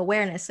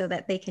self-awareness so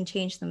that they can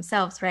change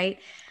themselves, right?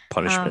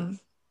 Punishment.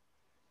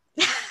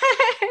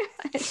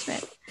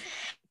 Punishment.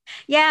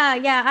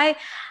 Yeah.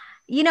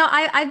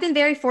 I've been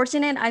very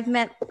fortunate. I've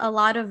met a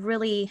lot of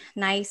really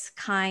nice,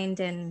 kind,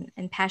 and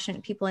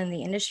passionate people in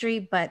the industry,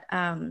 but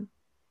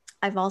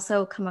I've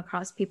also come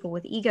across people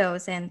with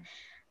egos, and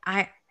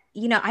I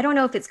don't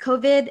know if it's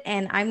COVID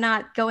and I'm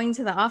not going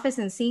to the office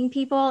and seeing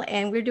people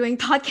and we're doing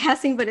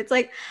podcasting, but it's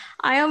like,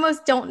 I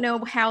almost don't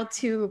know how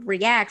to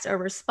react or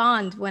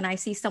respond when I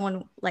see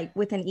someone like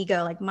with an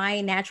ego. Like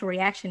my natural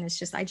reaction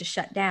is I just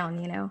shut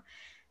down,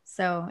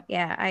 So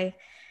yeah, I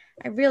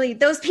really,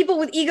 those people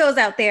with egos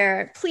out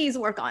there, please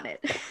work on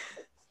it.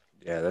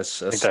 Yeah,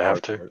 that's I think they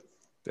have to. Part.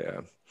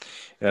 Yeah.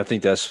 And I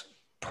think that's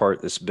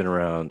part that's been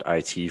around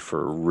IT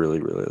for a really,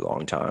 really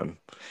long time.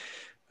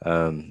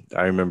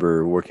 I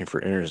remember working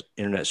for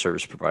internet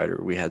service provider.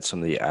 We had some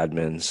of the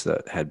admins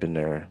that had been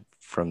there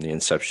from the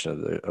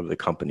inception of the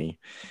company,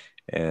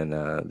 and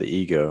the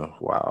ego.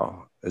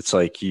 Wow, it's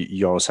like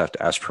you almost have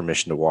to ask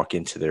permission to walk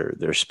into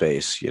their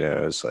space.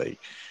 It's like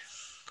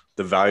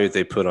the value that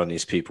they put on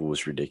these people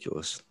was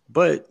ridiculous.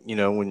 But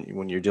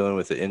when you're dealing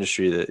with an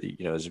industry that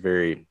is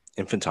very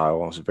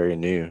infantile, it's very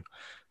new,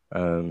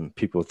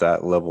 people with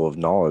that level of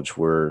knowledge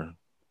were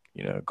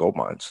gold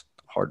mines,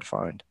 hard to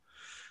find.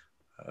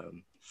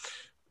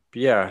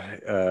 But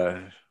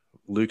yeah,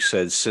 Luke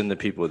said send the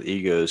people with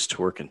egos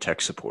to work in tech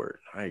support.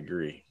 I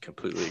agree,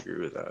 completely agree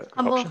with that.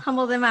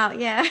 Humble them out,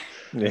 yeah.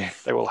 Yeah,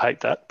 they will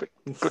hate that, but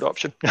good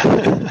option.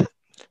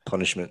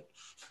 Punishment.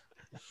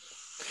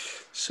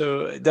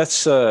 So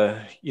that's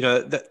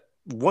that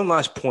one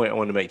last point I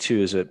wanted to make too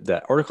is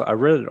that article. I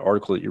read an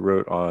article that you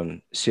wrote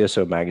on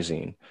CSO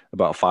Magazine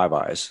about Five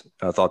Eyes.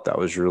 I thought that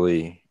was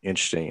really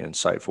interesting and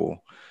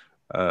insightful.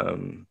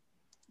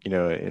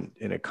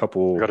 In a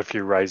couple, I got a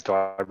few raised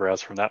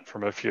eyebrows from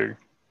a few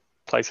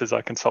places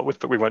I consult with,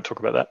 but we won't talk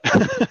about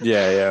that.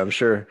 Yeah, I'm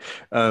sure.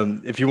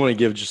 If you want to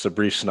give just a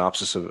brief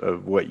synopsis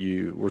of what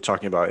you were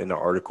talking about in the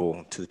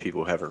article to the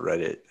people who haven't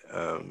read it,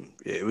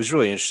 it was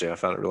really interesting. I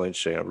found it really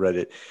interesting. I read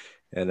it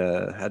and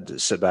had to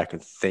sit back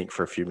and think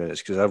for a few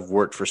minutes, because I've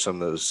worked for some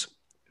of those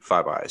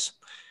Five Eyes,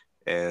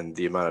 and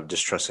the amount of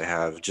distrust they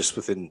have just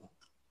within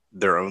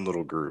their own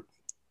little group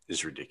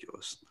is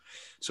ridiculous.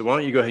 So why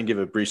don't you go ahead and give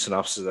a brief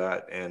synopsis of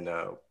that, and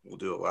we'll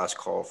do a last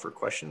call for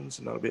questions,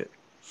 and that'll be it.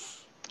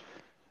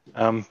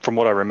 From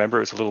what I remember,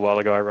 it was a little while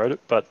ago I wrote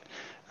it, but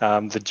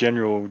the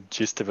general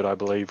gist of it, I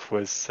believe,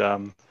 was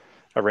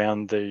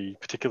around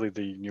particularly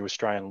the new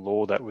Australian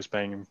law that was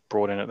being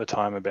brought in at the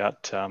time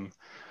about,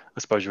 I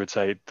suppose you would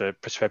say the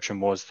perception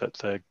was that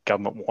the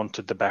government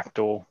wanted the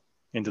backdoor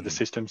into the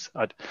systems.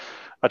 I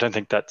don't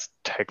think that's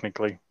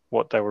technically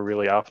what they were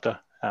really after.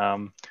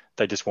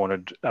 They just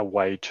wanted a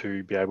way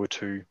to be able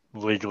to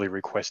legally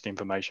request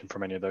information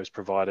from any of those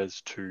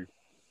providers to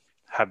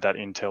have that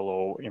intel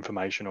or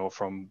information, or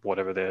from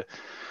whatever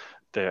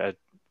their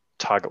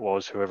target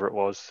was, whoever it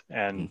was.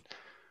 And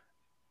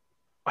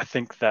I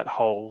think that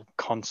whole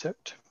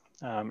concept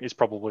is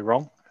probably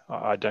wrong.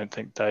 I don't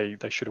think they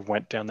should have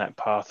went down that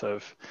path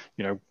of,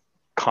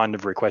 kind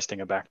of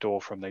requesting a backdoor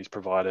from these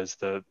providers,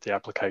 the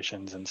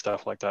applications and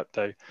stuff like that.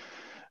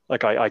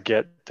 I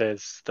get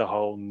there's the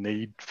whole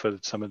need for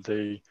some of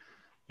the,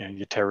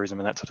 your terrorism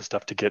and that sort of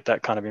stuff to get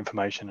that kind of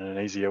information in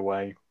an easier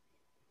way.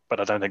 But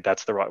I don't think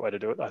that's the right way to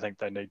do it. I think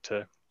they need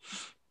to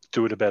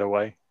do it a better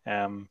way.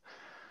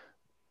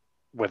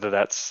 Whether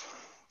that's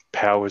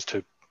powers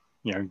to,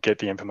 get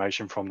the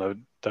information from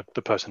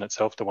the person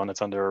itself, the one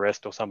that's under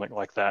arrest or something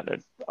like that.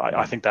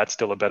 I think that's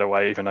still a better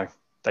way, even though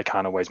they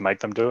can't always make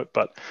them do it.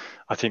 But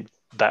I think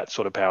that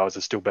sort of powers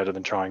is still better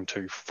than trying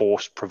to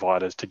force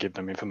providers to give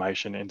them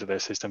information into their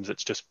systems.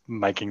 It's just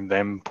making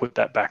them put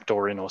that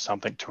backdoor in or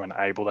something to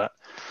enable that.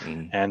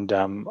 And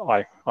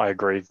I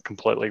agree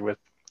completely with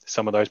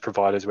some of those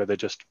providers where they're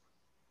just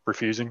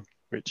refusing,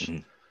 which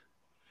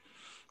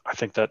I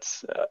think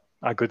that's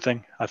a good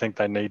thing. I think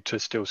they need to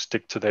still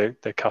stick to their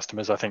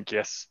customers. I think,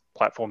 yes,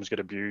 platforms get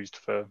abused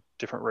for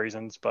different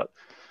reasons, but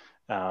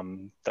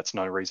that's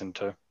no reason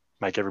to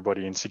make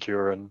everybody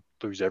insecure and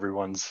lose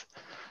everyone's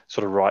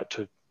sort of right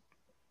to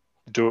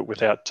do it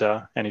without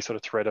any sort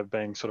of threat of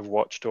being sort of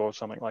watched or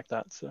something like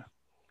that. So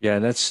Yeah,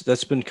 and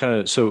that's been kind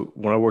of so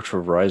when I worked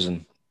for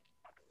Verizon,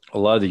 a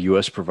lot of the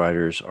US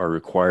providers are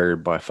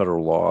required by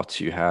federal law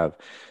to have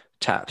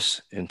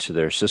taps into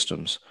their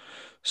systems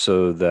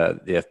so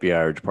that the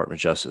FBI or Department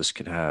of Justice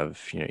can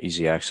have,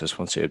 easy access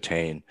once they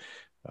obtain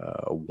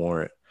a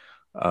warrant.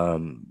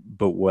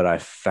 But what I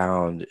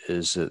found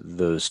is that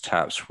those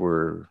taps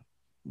were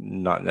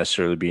not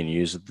necessarily being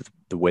used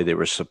the way they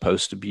were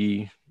supposed to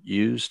be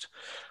used.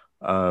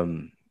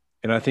 And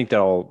I think that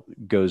all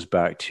goes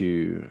back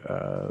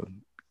to,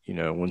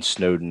 when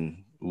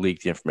Snowden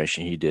leaked the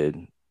information he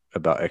did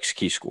about X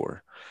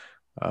keyscore.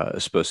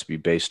 Is supposed to be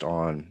based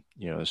on,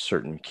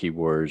 certain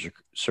keywords or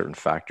certain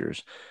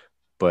factors.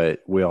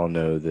 But we all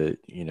know that,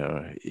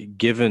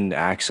 given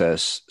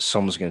access,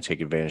 someone's going to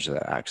take advantage of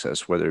that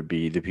access, whether it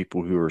be the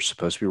people who are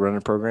supposed to be running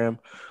a program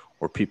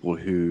or people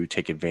who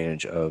take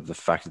advantage of the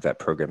fact that that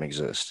program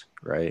exists,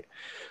 right?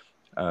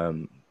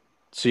 So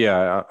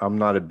yeah, I'm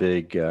not a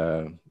big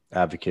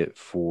advocate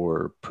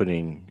for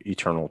putting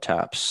eternal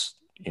taps,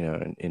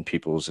 in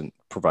people's and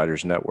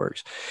providers'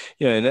 networks.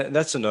 And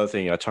that's another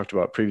thing I talked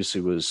about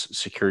previously was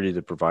security of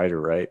the provider,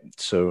 right?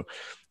 So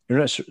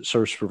internet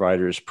service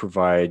providers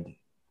provide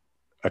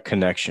a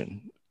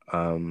connection,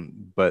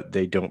 but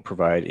they don't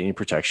provide any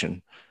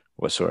protection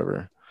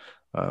whatsoever,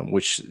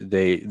 which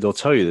they'll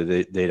tell you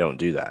that they don't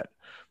do that.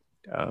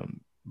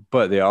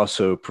 But they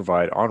also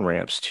provide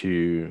on-ramps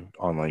to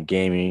online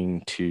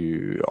gaming,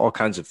 to all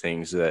kinds of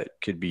things that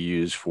could be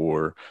used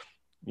for,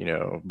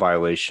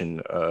 violation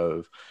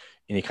of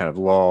any kind of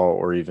law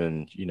or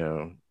even,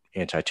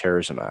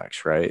 anti-terrorism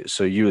acts, right?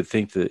 So you would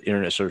think that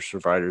internet service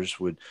providers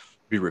would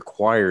be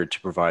required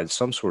to provide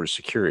some sort of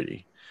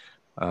security.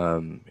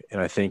 And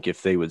I think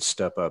if they would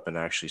step up and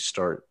actually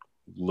start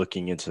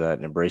looking into that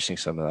and embracing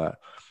some of that,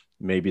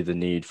 maybe the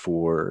need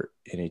for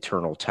an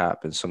eternal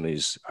tap in some of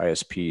these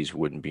ISPs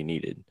wouldn't be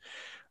needed.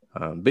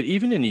 But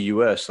even in the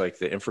US, like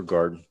the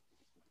InfraGard,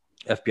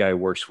 FBI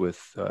works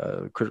with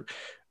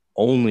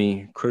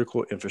only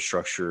critical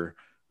infrastructure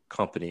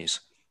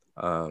companies.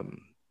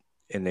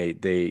 And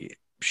they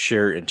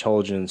share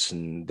intelligence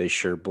and they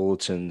share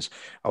bulletins.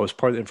 I was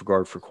part of the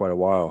InfraGard for quite a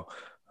while.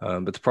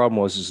 But the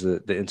problem is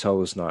that the intel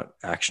was not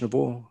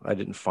actionable. I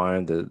didn't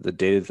find the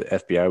data the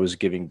FBI was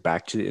giving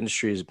back to the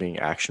industry as being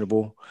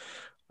actionable.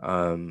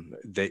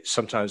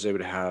 Sometimes they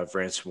would have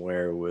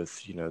ransomware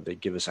with, they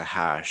give us a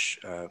hash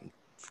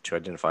to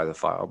identify the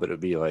file, but it would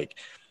be like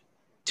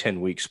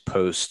 10 weeks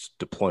post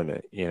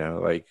deployment,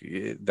 like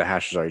the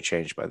hash has already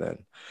changed by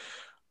then.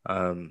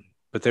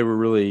 But they were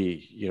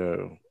really,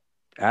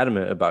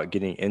 adamant about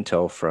getting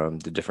intel from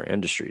the different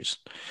industries.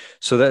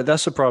 So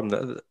that's the problem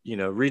that,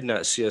 reading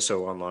that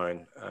CSO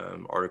Online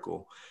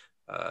article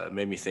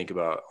made me think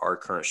about our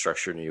current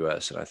structure in the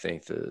US. And I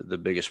think the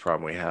biggest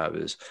problem we have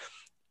is,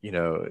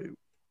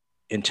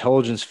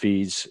 intelligence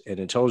feeds and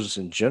intelligence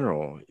in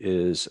general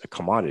is a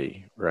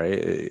commodity, right?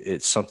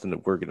 It's something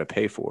that we're going to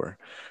pay for.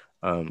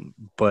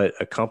 But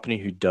a company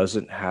who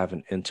doesn't have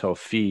an intel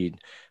feed,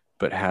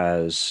 but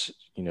has,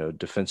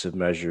 defensive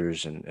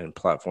measures and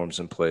platforms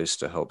in place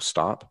to help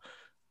stop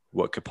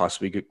what could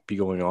possibly be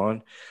going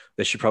on,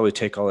 they should probably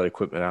take all that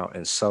equipment out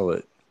and sell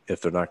it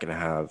if they're not going to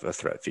have a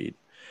threat feed.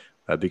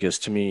 Because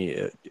to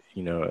me,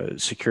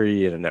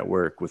 security in a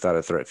network without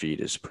a threat feed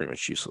is pretty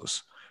much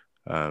useless.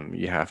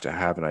 You have to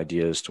have an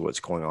idea as to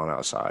what's going on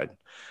outside.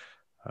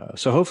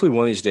 So hopefully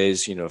one of these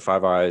days,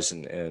 Five Eyes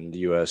and the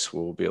US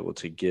will be able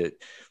to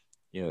get,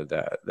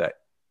 that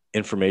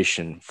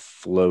information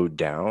flowed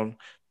down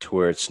to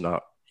where it's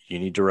not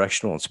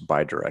unidirectional, it's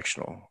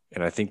bidirectional.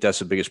 And I think that's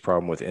the biggest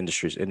problem with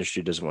industries.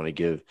 Industry doesn't want to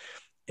give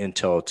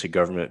intel to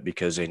government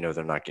because they know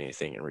they're not getting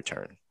anything in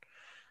return.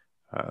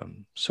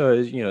 So,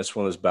 it's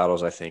one of those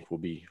battles I think we'll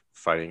be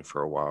fighting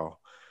for a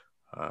while.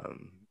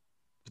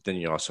 But then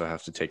you also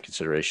have to take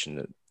consideration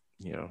that,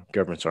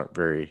 governments aren't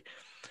very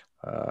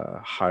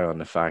high on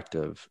the fact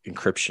of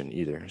encryption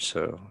either.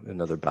 So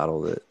another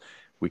battle that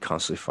we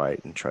constantly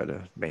fight and try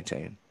to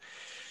maintain.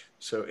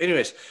 So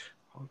anyways,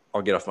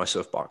 I'll get off my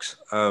soapbox.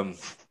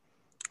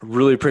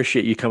 Really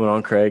appreciate you coming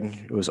on,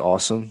 Craig. It was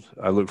awesome.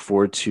 I look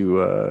forward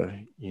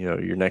to,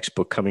 your next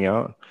book coming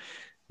out.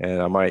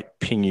 And I might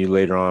ping you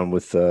later on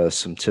with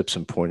some tips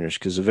and pointers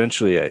because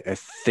eventually I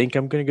think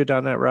I'm going to go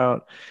down that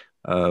route.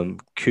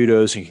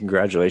 Kudos and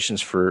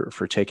congratulations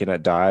for taking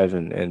that dive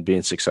and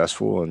being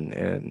successful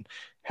and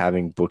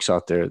having books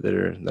out there that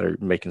are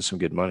making some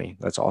good money.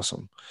 That's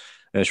awesome.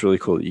 And it's really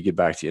cool that you get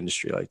back to the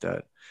industry like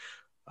that.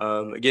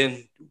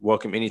 Again,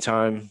 welcome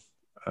anytime.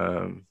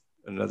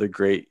 Another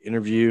great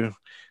interview.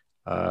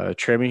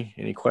 Tremi,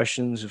 any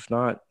questions? If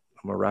not,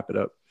 I'm going to wrap it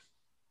up.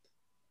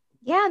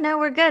 Yeah, no,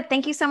 we're good.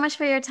 Thank you so much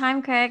for your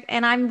time, Craig.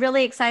 And I'm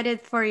really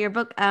excited for your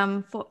book,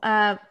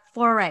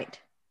 Foresight.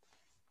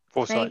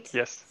 Foresight,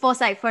 yes.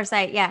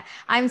 Foresight. Yeah.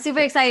 I'm super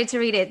excited to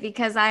read it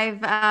because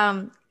I've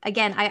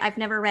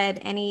never read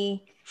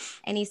any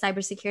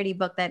cybersecurity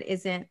book that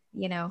isn't,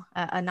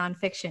 a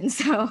nonfiction.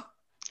 So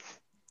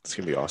It's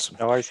going to be awesome.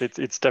 No worries.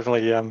 It's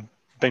definitely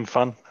been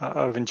fun.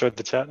 I've enjoyed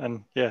the chat,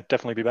 and yeah,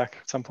 definitely be back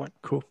at some point.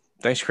 Cool.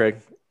 Thanks, Craig.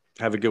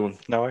 Have a good one.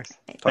 No worries.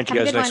 Talk to you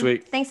guys next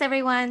week. Thanks,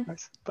 everyone.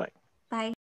 Thanks. Bye. Bye.